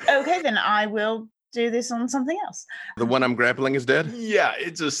dies. Okay, then I will do this on something else. The one I'm grappling is dead? Yeah,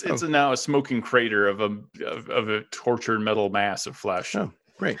 it's now a smoking crater of a tortured metal mass of flesh. Oh,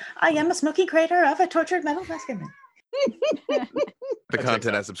 great. I am a smoking crater of a tortured metal mass. The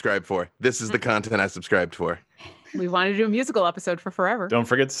content I subscribed for. This is the content I subscribed for. We wanted to do a musical episode for forever. Don't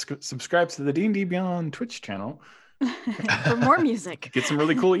forget to subscribe to the D&D Beyond Twitch channel. For more music. Get some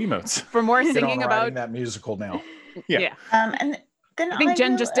really cool emotes. For more Get singing on about writing that musical now. Yeah. And then I think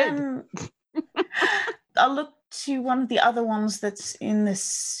Jen just did. I'll look to one of the other ones that's in this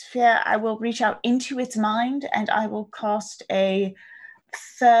sphere. I will reach out into its mind and I will cast a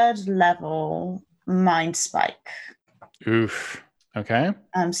 3rd level mind spike. Oof. Okay.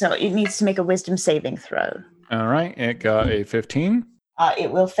 So it needs to make a wisdom saving throw. All right. It got a 15.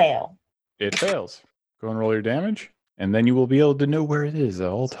 It will fail. It fails. Go and roll your damage, and then you will be able to know where it is at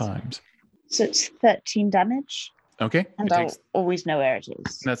all times. So it's 13 damage. Okay. And I'll always know where it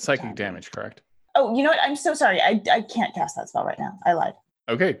is. That's psychic damage, correct? Oh, you know what? I'm so sorry. I can't cast that spell right now. I lied.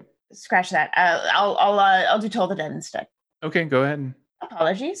 Okay. Scratch that. I'll do Toll the Dead instead. Okay, go ahead.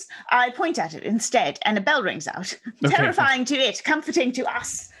 Apologies. I point at it instead, and a bell rings out. Okay. Terrifying to it, comforting to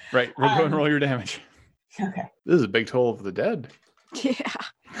us. Right. We'll go and roll your damage. Okay. This is a big Toll of the Dead. Yeah.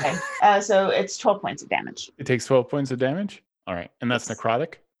 Okay. So it's 12 points of damage. It takes 12 points of damage? All right. And that's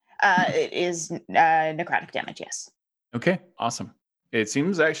necrotic? It is necrotic damage, yes. Okay, awesome. It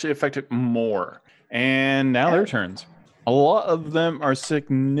seems actually affected more. And now their turns. A lot of them are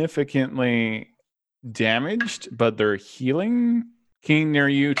significantly damaged, but they're healing. Keen near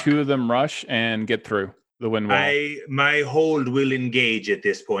you, 2 of them rush and get through the wind wall. My hold will engage at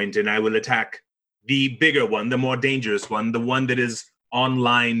this point, and I will attack the bigger one, the more dangerous one, the one that is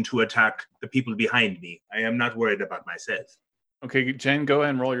online to attack the people behind me. I am not worried about myself. Okay, Jen, go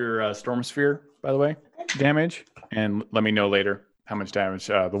ahead and roll your Storm Sphere, by the way, damage, and let me know later how much damage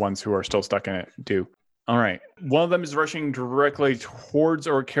the ones who are still stuck in it do. All right. One of them is rushing directly towards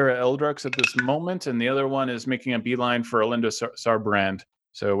Orkira Eldrux at this moment, and the other one is making a beeline for Alinda Sarbrand.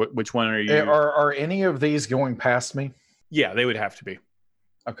 So which one are you? Are any of these going past me? Yeah, they would have to be.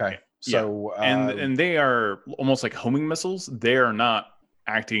 Okay. So and they are almost like homing missiles. They are not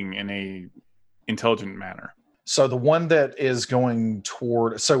acting in a intelligent manner. So the one that is going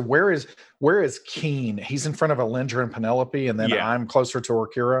toward, so where is Keen? He's in front of Alindra and Penelope, and then I'm closer to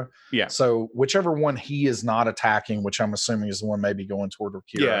Orkira. Yeah. So whichever one he is not attacking, which I'm assuming is the one maybe going toward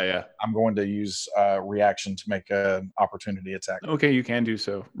Orkira. Yeah. I'm going to use reaction to make an opportunity attack. Okay, you can do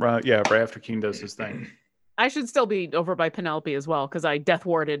so. Right after Keen does his thing. I should still be over by Penelope as well because I death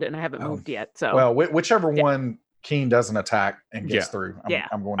warded and I haven't moved yet. So well, whichever one Keen doesn't attack and gets through,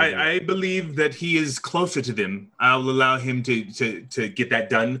 I'm going to. I believe that he is closer to them. I'll allow him to get that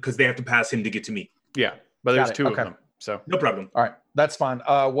done because they have to pass him to get to me. Yeah, but there's 2 of them, so no problem. All right, that's fine.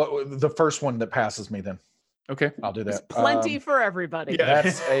 What the first one that passes me then? Okay, I'll do that. There's plenty for everybody. Yeah.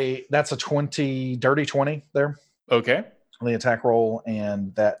 That's a 20, dirty 20 there. Okay. The attack roll,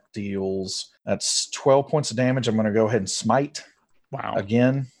 and that's 12 points of damage. I'm going to go ahead and smite. Wow.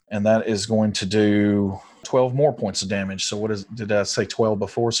 Again, and that is going to do 12 more points of damage. So did I say 12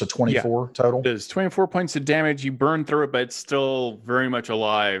 before? So 24 total? It is 24 points of damage. You burn through it, but it's still very much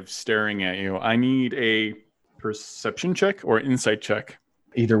alive, staring at you. I need a perception check or insight check.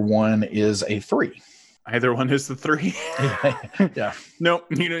 Either one is a 3. Either one is the 3. Yeah. Nope,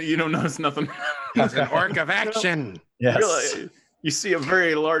 you don't notice nothing. He's an orc of action. Yes. You see a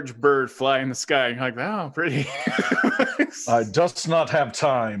very large bird fly in the sky, and you're like, oh, pretty. I does not have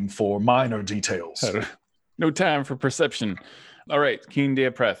time for minor details. No time for perception. All right, Keen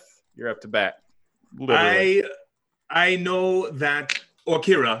Deapreth, you're up to bat. Literally. I know that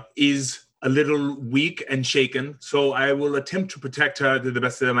Orkira is a little weak and shaken, so I will attempt to protect her to the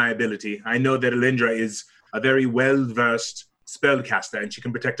best of my ability. I know that Alindra is a very well-versed spellcaster, and she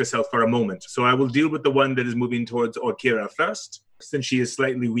can protect herself for a moment. So I will deal with the one that is moving towards Orkira first, since she is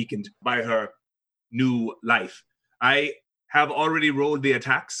slightly weakened by her new life. I have already rolled the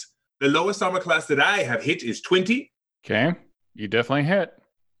attacks. The lowest armor class that I have hit is 20. Okay, you definitely hit.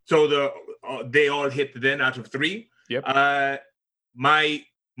 So they all hit then out of 3. Yep. My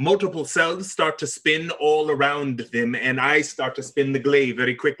multiple cells start to spin all around them, and I start to spin the glaive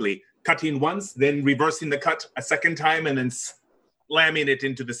very quickly, cutting once, then reversing the cut a second time, and then slamming it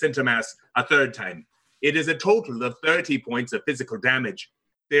into the center mass a third time. It is a total of 30 points of physical damage.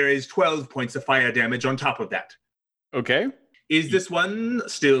 There is 12 points of fire damage on top of that. Okay. Is this one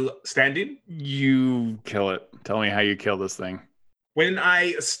still standing? You kill it. Tell me how you kill this thing. When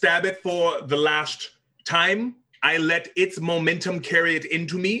I stab it for the last time, I let its momentum carry it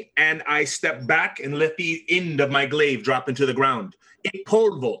into me, and I step back and let the end of my glaive drop into the ground. It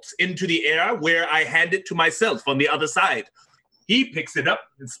pole vaults into the air, where I hand it to myself on the other side. He picks it up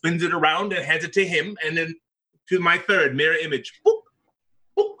and spins it around and hands it to him, and then to my third mirror image. Boop,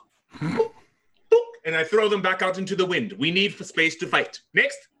 boop, boop, boop, and I throw them back out into the wind. We need for space to fight.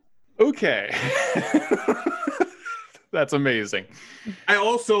 Next. Okay. That's amazing. I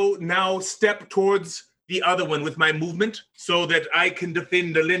also now step towards the other one with my movement so that I can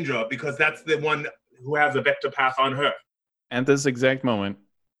defend Alindra, because that's the one who has a vector path on her. At this exact moment,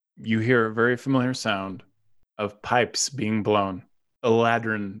 you hear a very familiar sound of pipes being blown,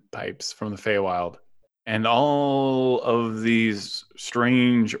 Eladrin pipes from the Feywild. And all of these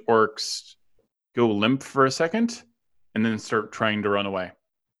strange orcs go limp for a second and then start trying to run away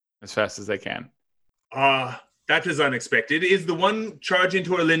as fast as they can. That is unexpected. Is the one charging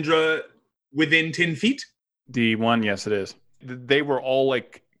to Alindra within 10 feet? The one, yes, it is. They were all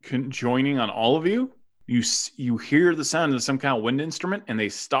like conjoining on all of you. You hear the sound of some kind of wind instrument, and they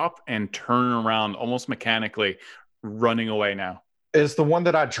stop and turn around almost mechanically, running away now. Is the one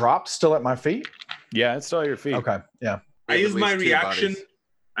that I dropped still at my feet? Yeah, it's still at your feet. Okay, yeah. I use my reaction.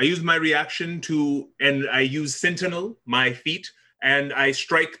 I use my reaction to, and I use Sentinel, my feet, and I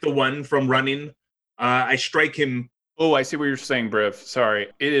strike the one from running. I strike him. Oh, I see what you're saying, Briv. Sorry.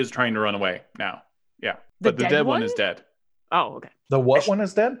 It is trying to run away now. Yeah. But the dead one is dead. Oh, okay. The what one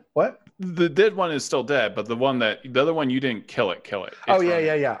is dead? What? The dead one is still dead, but the other one you didn't kill it. It's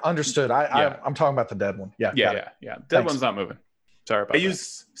yeah. Understood. I'm talking about the dead one. Yeah. Dead Thanks. one's not moving. Sorry about that. I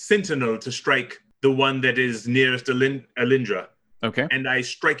use Sentinel to strike the one that is nearest Alindra. Okay. And I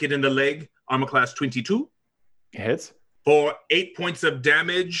strike it in the leg, armor class 22. It hits. For 8 points of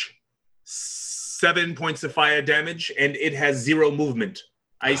damage, 7 points of fire damage, and it has 0 movement.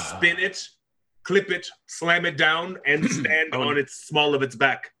 I spin it, clip it, slam it down, and stand on its small of its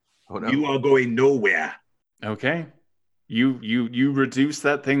back. Oh, no. You are going nowhere. Okay. You reduce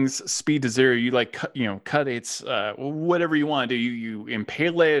that thing's speed to 0. You cut its whatever you want to do. You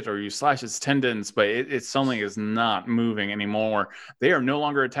impale it or you slash its tendons, but it suddenly is not moving anymore. They are no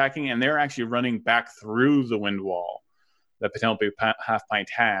longer attacking, and they're actually running back through the wind wall that Penelope Halfpint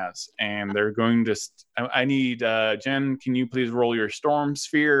has, and they're going to. I need Jen. Can you please roll your storm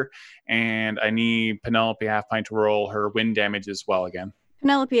sphere? And I need Penelope Halfpint to roll her wind damage as well again.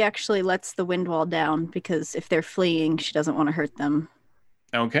 Penelope actually lets the wind wall down because if they're fleeing, she doesn't want to hurt them.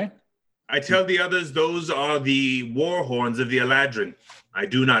 Okay. I tell the others those are the war horns of the Eladrin. I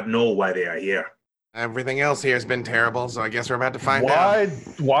do not know why they are here. Everything else here has been terrible, so I guess we're about to find out.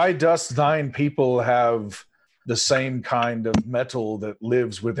 Why does thine people have the same kind of metal that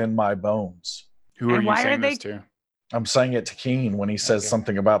lives within my bones? Who are you saying this to? I'm saying it to Keen when he says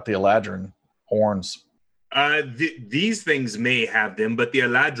something about the Eladrin horns. These things may have them, but the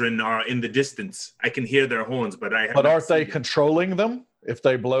Eladrin are in the distance. I can hear their horns, but But aren't they controlling them? If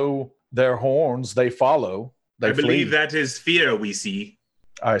they blow their horns, they follow. I believe that is fear we see.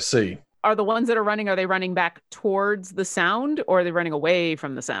 I see. Are the ones that are they running back towards the sound, or are they running away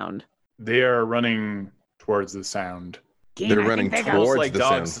from the sound? They are running towards the sound. Keen, They're I running think they towards Almost like the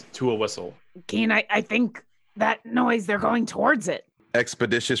dogs sound. to a whistle. Keen, I think that noise, they're going towards it.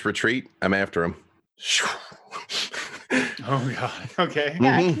 Expeditious retreat. I'm after him. Oh god. Okay.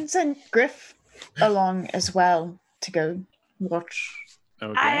 Yeah, I Mhm. can send Griff along as well to go watch.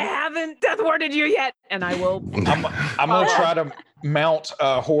 Okay. I haven't death warded you yet, and I will. I'm gonna try to mount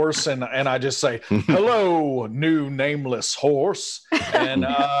a horse, and I just say, "Hello, new nameless horse," and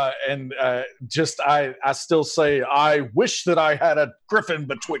just I still say, "I wish that I had a griffin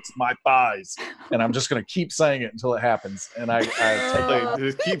betwixt my thighs," and I'm just gonna keep saying it until it happens, and I take Like,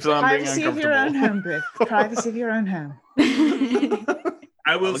 it keeps on being Privacy of your own uncomfortable. home, Griff. Privacy of your own home.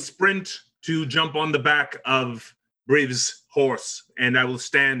 I will sprint to jump on the back of Briv's horse, and I will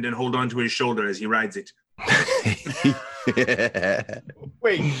stand and hold on to his shoulder as he rides it.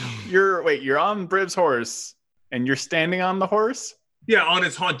 Wait, you're on Briv's horse, and you're standing on the horse. Yeah, on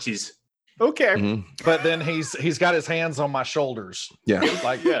its haunches. Okay. Mhm. But then he's got his hands on my shoulders, Yeah,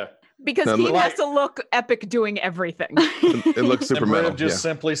 like Yeah. Because Um, he like- has to look epic doing everything. it looks super and metal. Briv just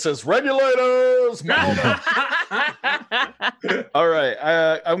simply says, "Regulators, mount up." All right.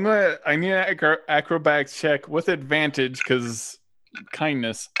 I need an acrobatics check with advantage because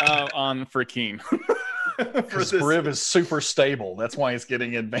kindness on for Keen. For Because this Briv is super stable. That's why he's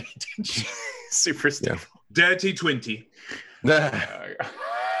getting advantage. super stable. Dirty 20.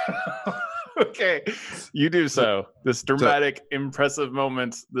 Okay, you do so. This dramatic, impressive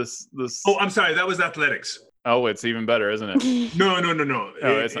moment. This. Oh, I'm sorry. That was athletics. Oh, it's even better, isn't it? No. No,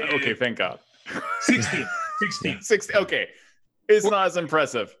 it's not. Okay, thank God. 16. 16. 60. Okay, it's not as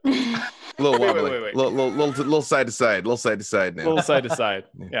impressive. little Wait, wobbly, wait. little side to side, little side to side now. Little side to side.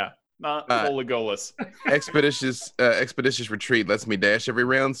 Yeah, not fully goalless. Expeditious retreat lets me dash every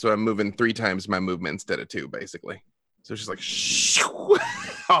round, so I'm moving 3 times my movement instead of 2, basically. So it's just like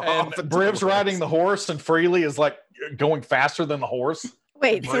And Briv's riding the horse, and Freely is like going faster than the horse.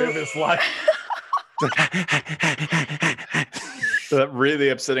 Wait, Briv is like, That really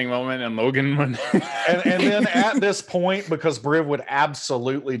upsetting moment, and Logan when and then at this point, because Briv would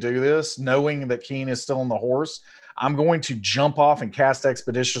absolutely do this, knowing that Keen is still on the horse, I'm going to jump off and cast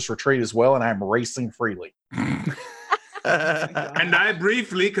Expeditious Retreat as well, and I'm racing Freely. And I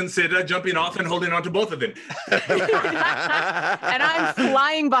briefly consider jumping off and holding on to both of them. And I'm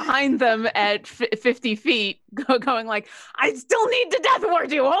flying behind them at 50 feet, going like, I still need to death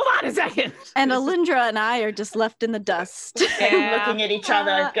ward you. Hold on a second. and Alindra and I are just left in the dust. Yeah. Looking at each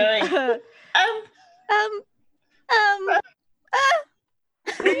other, going,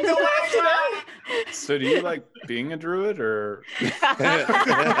 So do you like being a druid or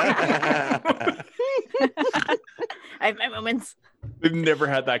I have my moments. we've never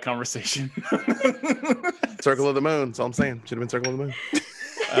had that conversation. Circle of the Moon. That's all I'm saying. Should have been Circle of the Moon.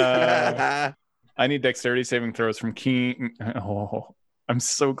 I need dexterity saving throws from Keen. Oh, I'm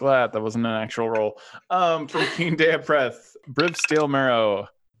so glad that wasn't an actual roll. From Keen Deapreth, Briv Steel Marrow,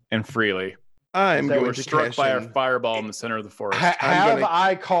 and Freely. I'm They going were to struck cash by a in. fireball in the center of the forest. Have gonna-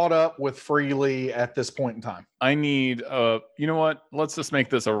 I caught up with Freely at this point in time? I need you know what? Let's just make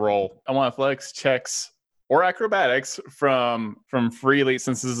this a roll. I want athletics checks or acrobatics from Freely,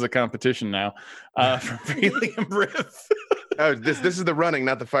 since this is a competition now. From Freely and Briv. Oh, this is the running,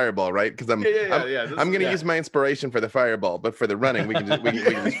 not the fireball, right? Because I'm I'm going to use my inspiration for the fireball, but for the running, we can just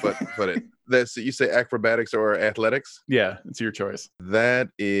put it. So you say acrobatics or athletics? Yeah, it's your choice. That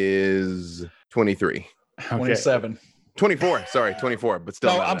is 23. 27. 24. Sorry, 24. But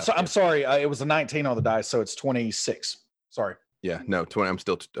still. No, not enough. I'm sorry. It was a 19 on the dice, so it's 26. Sorry. Yeah, no, 20.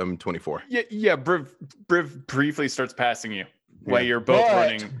 I'm 24. Yeah. Briv briefly starts passing you while you're both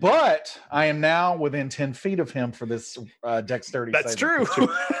running. But I am now within 10 feet of him for this dexterity. That's saving. true.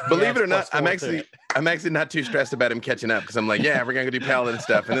 Believe it or Plus not, I'm 4 to it. actually not too stressed about him catching up because I'm like, yeah, we're gonna go do paladin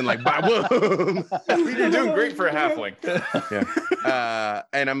stuff, and then like, boom. You're doing great for a halfling. Yeah.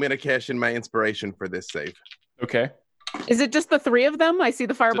 And I'm gonna cash in my inspiration for this save. Okay. Is it just the 3 of them? I see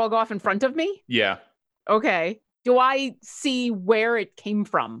the fireball go off in front of me. Yeah. Okay. Do I see where it came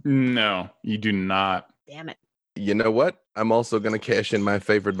from? No, you do not. Damn it. You know what? I'm also gonna cash in my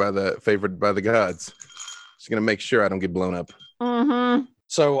favored by the gods. Just gonna make sure I don't get blown up. Mm-hmm.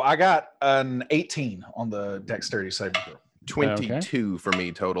 So I got an 18 on the dexterity saving throw. 22 for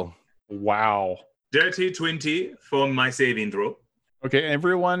me total. Wow. Dirty 20 for my saving throw. Okay,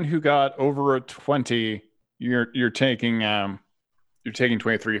 everyone who got over a 20, you're taking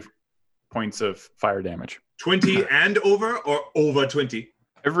 23 points of fire damage. 20 and over, or over 20?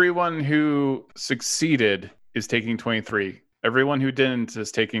 Everyone who succeeded is taking 23. Everyone who didn't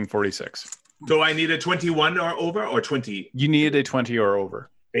is taking 46. So I need a 21 or over, or 20? You needed a 20 or over.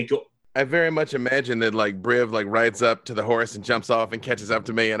 Thank you. I very much imagine that like Briv like rides up to the horse and jumps off and catches up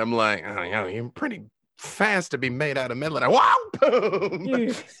to me, and I'm like, oh, you're pretty fast to be made out of metal. And I wow,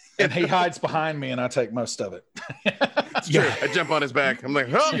 boom. And he hides behind me, and I take most of it. Yeah, I jump on his back. I'm like,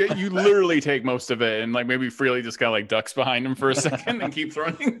 oh. You literally take most of it, and like maybe Freely just kind of like ducks behind him for a second and keeps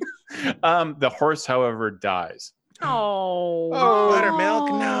running. The horse, however, dies. Oh,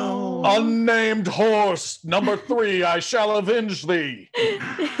 Buttermilk, no. Unnamed horse, number 3, I shall avenge thee.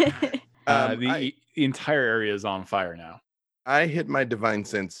 The entire area is on fire now. I hit my divine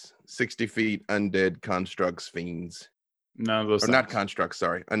sense. 60 feet, undead, constructs, fiends. None of those. Or not constructs,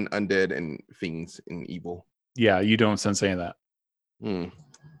 sorry. Undead and fiends and evil. Yeah, you don't sense any of that.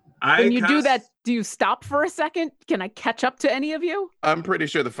 When you do that, do you stop for a second? Can I catch up to any of you? I'm pretty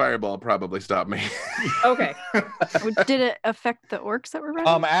sure the fireball probably stopped me. Okay. Did it affect the orcs that were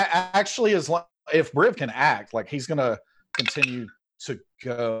running? Actually, if Briv can act, like he's gonna continue to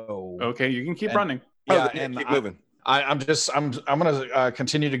go. Okay, you can keep running. Yeah, Oh, and keep moving. I'm gonna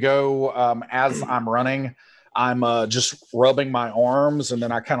continue to go as I'm running. I'm just rubbing my arms, and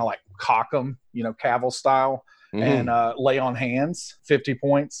then I kind of like cock them, Cavill style, and lay on hands, 50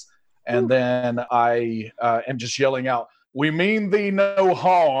 points. And then I am just yelling out, "We mean thee no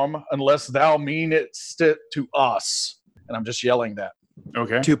harm unless thou mean it to us." And I'm just yelling that.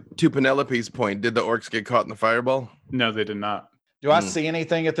 Okay. To Penelope's point, did the orcs get caught in the fireball? No, they did not. Do I see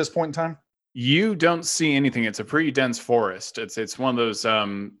anything at this point in time? You don't see anything. It's a pretty dense forest. It's one of those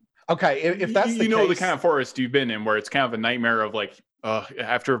Okay, if that's the the case, kind of forest you've been in, where it's kind of a nightmare of like,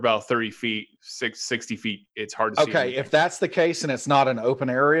 after about 30 feet, 60 feet, it's hard to see. Okay, if that's the case and it's not an open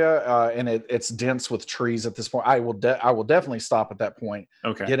area and it's dense with trees at this point, I will definitely stop at that point.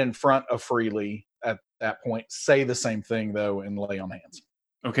 Okay. Get in front of Freely at that point. Say the same thing though and lay on hands.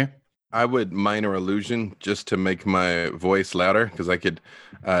 Okay. I would minor illusion just to make my voice louder because I could.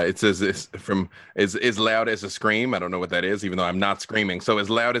 It says it's from as loud as a scream. I don't know what that is, even though I'm not screaming. So as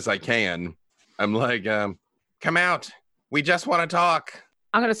loud as I can, I'm like, "Come out. We just want to talk."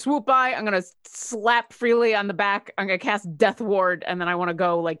 I'm going to swoop by. I'm going to slap Freely on the back. I'm going to cast Death Ward, and then I want to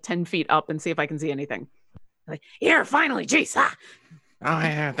go like 10 feet up and see if I can see anything. Like, here, finally, jeez. Ah. Oh,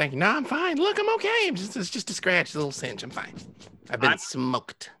 yeah, thank you. No, I'm fine. Look, I'm okay. It's just a scratch, a little cinch. I'm fine. I've been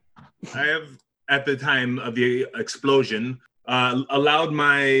smoked. I have, at the time of the explosion, allowed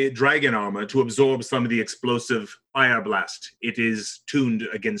my dragon armor to absorb some of the explosive fire blast. It is tuned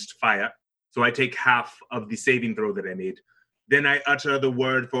against fire, so I take half of the saving throw that I made. Then I utter the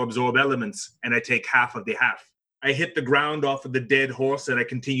word for absorb elements, and I take half of the half. I hit the ground off of the dead horse, and I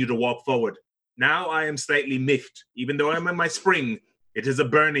continue to walk forward. Now I am slightly miffed. Even though I'm in my spring, it is a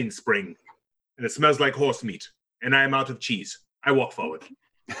burning spring, and it smells like horse meat, and I am out of cheese. I walk forward.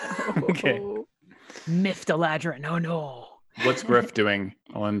 Okay. Miffed Eladrin. Oh, no. What's Griff doing,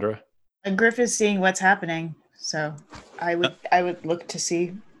 Alindra? Griff is seeing what's happening, so I would look to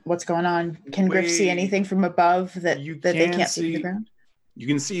see what's going on. Can Griff see anything from above that they can't see from the ground? You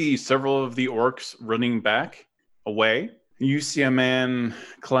can see several of the orcs running back away. You see a man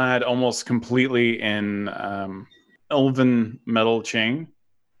clad almost completely in elven metal chain,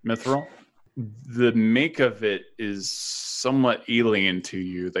 mithril. The make of it is somewhat alien to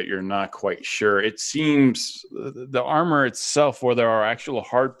you that you're not quite sure. It seems the armor itself, where there are actual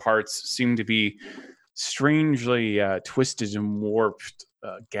hard parts, seem to be strangely twisted and warped,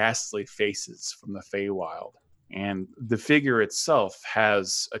 ghastly faces from the Feywild. And the figure itself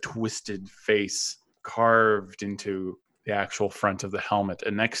has a twisted face carved into the actual front of the helmet.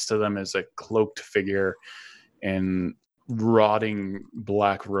 And next to them is a cloaked figure in rotting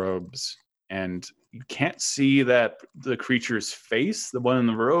black robes. And you can't see that the creature's face, the one in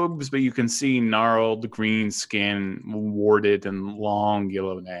the robes, but you can see gnarled green skin, warded, and long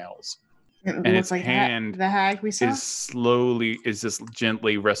yellow nails. And its like hand the hag we saw. is just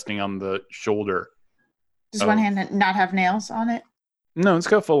gently resting on the shoulder. Does one hand not have nails on it? No, it's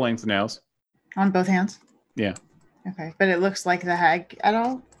got full length nails. On both hands? Yeah. Okay, but it looks like the hag at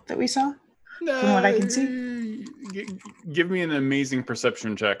all that we saw? From what I can see? Give me an amazing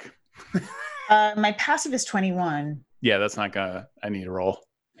perception check. My passive is 21. Yeah, that's not gonna. I need a roll.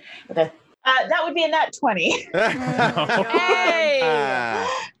 Okay. That would be a nat 20. Hey!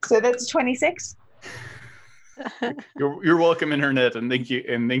 So that's 26. You're welcome, internet, and thank you,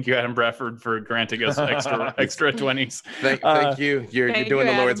 Adam Bradford, for granting us extra 20s. Thank you. You're doing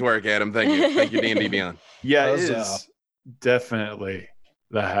the Lord's work, Adam. Thank you, D&D Beyond. Yeah, it is definitely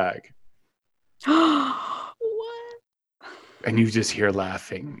the hag. What? And you just hear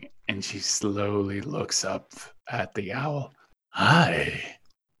laughing, and she slowly looks up at the owl. Hi.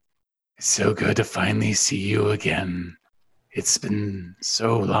 It's so good to finally see you again. It's been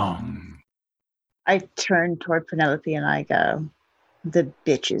so long. I turn toward Penelope and I go, the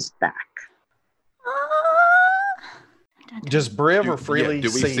bitch is back. Does Briv or Freely do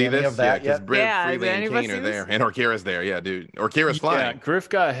we see any this? of that because yet? Briv, Yeah, Freely, did and anybody Kane are see there, this? and Orkira's there. Yeah, dude. Orkira's Yeah, flying. Griff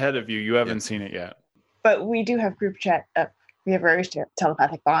got ahead of you. You haven't seen it yet. But we do have group chat up. We have a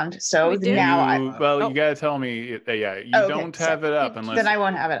telepathic bond. So We do? now You gotta tell me. Yeah, you Okay, don't so have it up unless. then I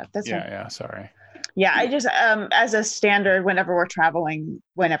won't have it up. That's fine. Yeah, sorry. Yeah, I just as a standard, whenever we're traveling,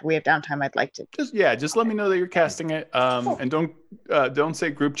 whenever we have downtime, I'd like to. Just let me know that you're casting it. And don't say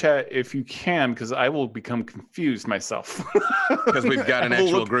group chat if you can, because I will become confused myself. Because we've got an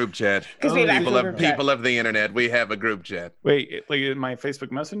actual group chat. 'Cause we have actual group chat. People of the internet, we have a group chat. Wait, like in my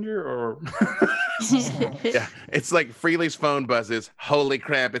Facebook Messenger or? Yeah, it's like Freely's phone buzzes. Holy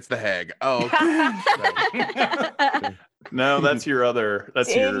crap, it's the hag. Oh, No, that's your other. That's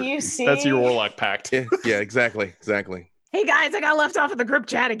Did your. you see? That's your Warlock Pact. yeah, exactly. Hey guys, I got left off of the group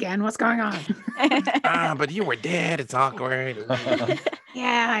chat again. What's going on? But you were dead. It's awkward.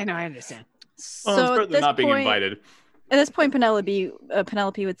 Yeah, I know. I understand. Well, So it's better at than this not being point, invited. at this point,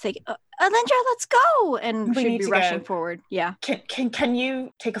 Penelope would say, "Alindra, let's go!" And We she'd need be to rushing go. forward. Yeah, Can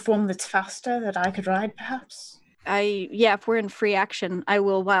you take a form that's faster that I could ride, perhaps? if we're in free action, I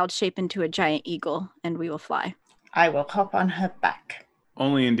will wild shape into a giant eagle, and we will fly. I will hop on her back.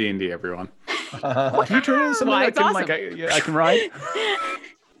 Only in D&D, everyone. Can you turn into something Why, I it's can awesome. I can ride?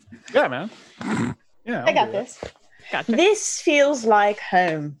 Yeah, man. Yeah, I got this. Gotcha. This feels like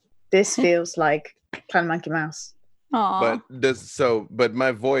home. This feels like Clan Monkey Mouse. Aw. But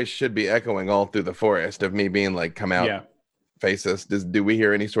my voice should be echoing all through the forest of me being like, come out, Yeah, face us. Do we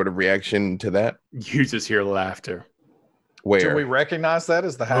hear any sort of reaction to that? you just hear laughter. Where? Do we recognize that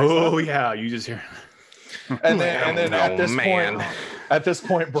as the hack? Oh yeah, you just hear. And then at this man.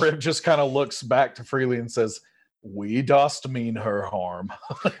 point, Briv just kind of looks back to Freely and says, "We dost mean her harm."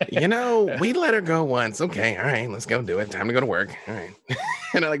 We let her go once. Okay, all right, let's go do it. Time to go to work. All right.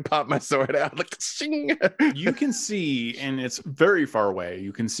 And I like pop my sword out, like shing. You can see, and it's very far away.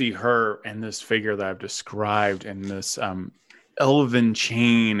 You can see her and this figure that I've described, and this elven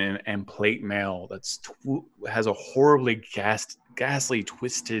chain and plate mail that's has a horribly ghastly,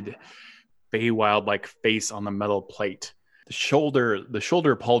 twisted Feywild-like face on the metal plate. The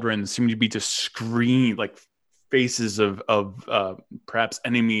shoulder pauldrons seem to be just screened, like faces of perhaps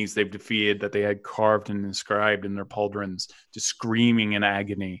enemies they've defeated that they had carved and inscribed in their pauldrons, just screaming in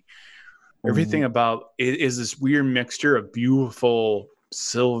agony. Everything about it is this weird mixture of beautiful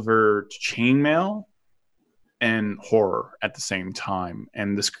silver chainmail and horror at the same time.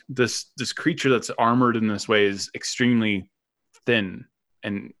 And this creature that's armored in this way is extremely thin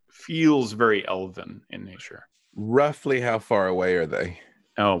and feels very elven in nature. Roughly how far away are they?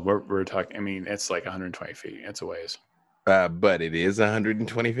 Oh, we're talking. I mean, it's like 120 feet. It's a ways. But it is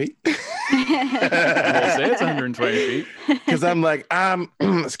 120 feet. We'll say it's 120 feet. Because I'm like,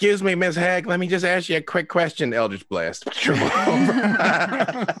 excuse me, Miss Hag, let me just ask you a quick question. Eldritch Blast.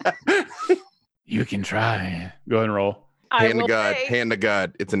 You can try. Go ahead and roll. I Hand to will God. pay. Hand to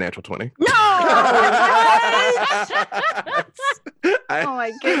God. It's a natural 20. No! Oh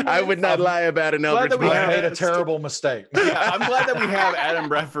my goodness. I would not lie about an Glad Eldritch that we I have Blast. made a terrible mistake. Yeah, I'm glad that we have Adam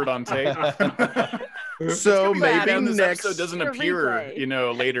Bradford on tape. So Glad maybe this next. episode doesn't For appear,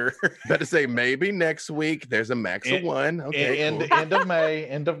 replay. later. Better say maybe next week. There's a max of one. Okay. End cool. of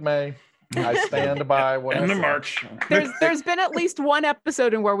May. I stand by what I End of said. March. There's been at least one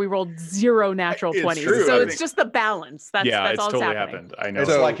episode in where we rolled 0 natural It's 20s. true, So I it's think- just the balance. That's It's all totally that's happening. happened. I know. It's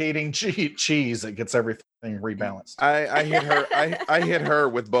So- like eating cheese; it gets everything rebalanced. I hit her. I hit her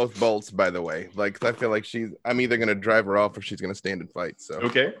with both bolts. By the way, like I feel like I'm either gonna drive her off or she's gonna stand and fight. So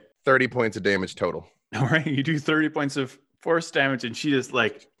Okay. 30 points of damage total. All right. You do 30 points of force damage, and she just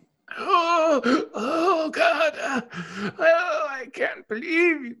like, oh God, oh, I can't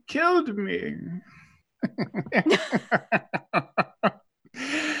believe you killed me.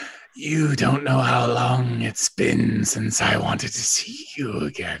 You don't know how long it's been since I wanted to see you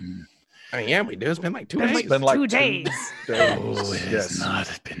again. Oh, yeah, we do. It's been like 2 It's days. been like 2 days. Oh, it Yes. has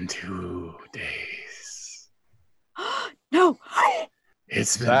not been 2 days. No.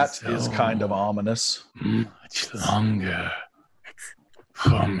 It's been That is so kind of ominous. much longer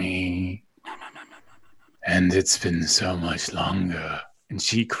for me. And it's been so much longer. And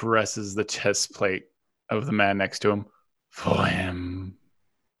she caresses the chest plate of the man next to him. For him.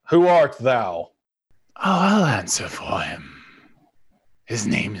 Who art thou? Oh, I'll answer for him. His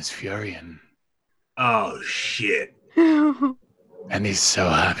name is Furion. Oh shit. And he's so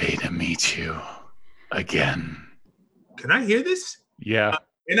happy to meet you again. Can I hear this? Yeah.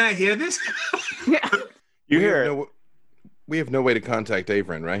 Can I hear this? You hear it. No, We have no way to contact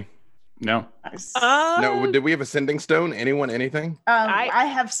Averin, right? No. No, did we have a sending stone? Anyone, anything? I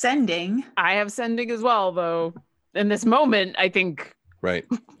have sending. I have sending as well, though. In this moment, I think. Right.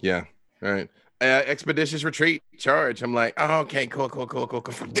 Yeah. All right. Expeditious retreat charge. I'm like, oh, okay, cool.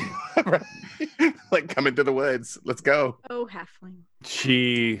 Right. Like coming through the woods. Let's go. Oh, halfling.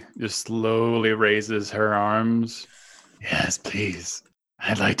 She just slowly raises her arms. Yes, please.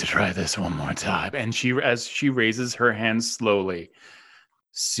 I'd like to try this one more time. And as she raises her hands slowly,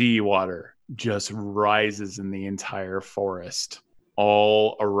 seawater just rises in the entire forest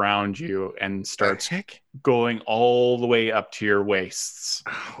all around you and starts going all the way up to your waists.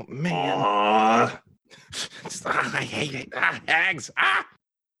 Oh, man. I hate it. Hags.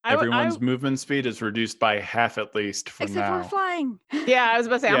 Everyone's movement speed is reduced by half at least for Except now. we're flying. Yeah, I was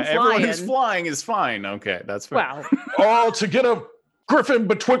about to say, I'm flying. Everyone who's flying is fine. Okay, that's fine. Wow. Oh, to get a griffin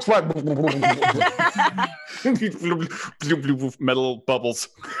betwixt my metal bubbles.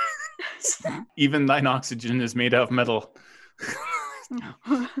 Even thine oxygen is made out of metal.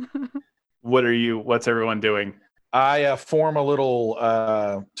 What's everyone doing? I form a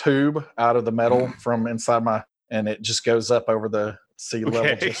little tube out of the metal from inside and it just goes up over the sea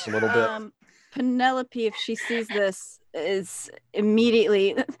level just a little bit. Penelope, if she sees this, is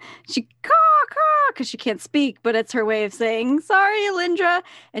immediately she because she can't speak, but it's her way of saying sorry, Alindra,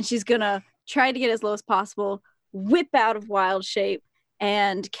 and she's gonna try to get as low as possible, whip out of wild shape,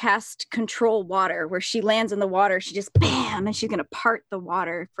 and cast control water. Where she lands in the water, she just bam, and she's gonna part the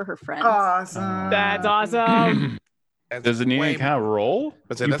water for her friends. Awesome. That's awesome. Does it need any kind of roll?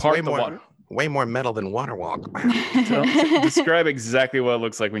 That's part the water. Way more metal than water walk. So, describe exactly what it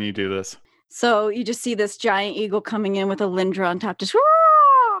looks like when you do this. So you just see this giant eagle coming in with Alindra on top, just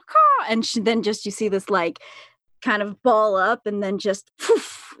and then just you see this like kind of ball up, and then just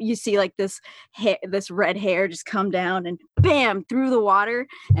poof, you see like this red hair just come down and bam through the water,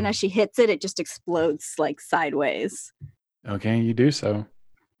 and as she hits it, it just explodes like sideways. Okay, you do so.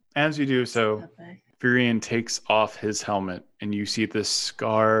 As you do so, Furion takes off his helmet, and you see this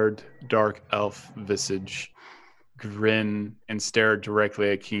scarred dark elf visage grin and stare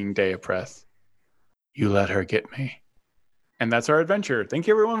directly at King Deapreth. You let her get me. And that's our adventure. Thank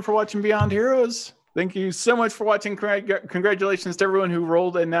you everyone for watching Beyond Heroes. Thank you so much for watching. Congratulations to everyone who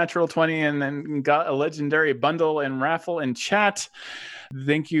rolled a natural 20 and then got a legendary bundle and raffle in chat.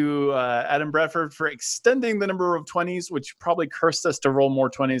 Thank you, Adam Bradford, for extending the number of 20s, which probably cursed us to roll more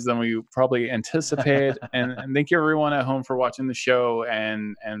 20s than we probably anticipated. and thank you everyone at home for watching the show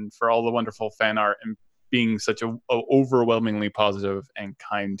and for all the wonderful fan art and being such a overwhelmingly positive and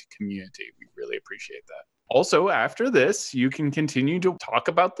kind community. We really appreciate that. Also, after this, you can continue to talk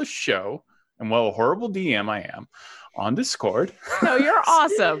about the show and what a horrible DM I am on Discord. No, you're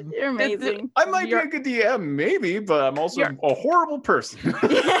awesome. You're amazing. I might be a good DM, maybe, but I'm also a horrible person.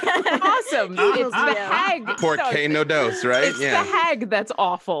 Awesome. It's the hag. Poor K no dose, right? It's the hag that's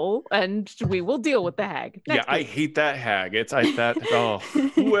awful, and we will deal with the hag. I hate that hag.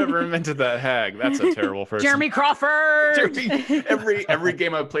 Whoever invented that hag, that's a terrible person. Jeremy Crawford. Every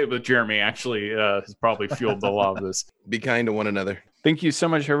game I've played with Jeremy actually has probably fueled a lot of this. Be kind to one another. Thank you so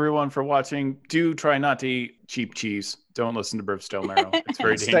much, everyone, for watching. Do try not to eat cheap cheese. Don't listen to Burp Marrow. It's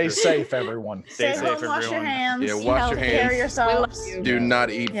very dangerous. Stay safe, everyone. Stay safe, everyone. Wash your hands. Yeah, wash your hands. Care yourselves. Do not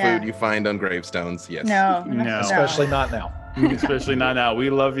eat food you find on gravestones. Yes. No. Especially not now. Especially not now.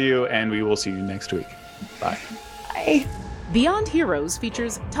 We love you, and we will see you next week. Bye. Bye. Beyond Heroes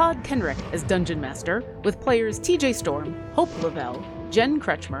features Todd Kenrick as Dungeon Master, with players TJ Storm, Hope Lavelle, Jen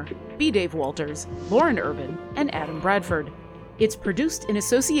Kretschmer, B. Dave Walters, Lauren Urban, and Adam Bradford. It's produced in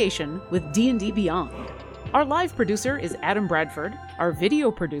association with D&D Beyond. Our live producer is Adam Bradford, our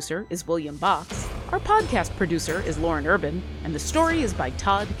video producer is William Box, our podcast producer is Lauren Urban, and the story is by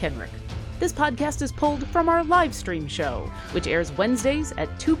Todd Kenrick. This podcast is pulled from our live stream show, which airs Wednesdays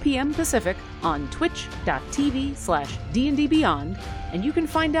at 2 p.m. Pacific on twitch.tv/DNDBeyond, and you can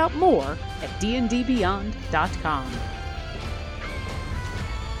find out more at dndbeyond.com.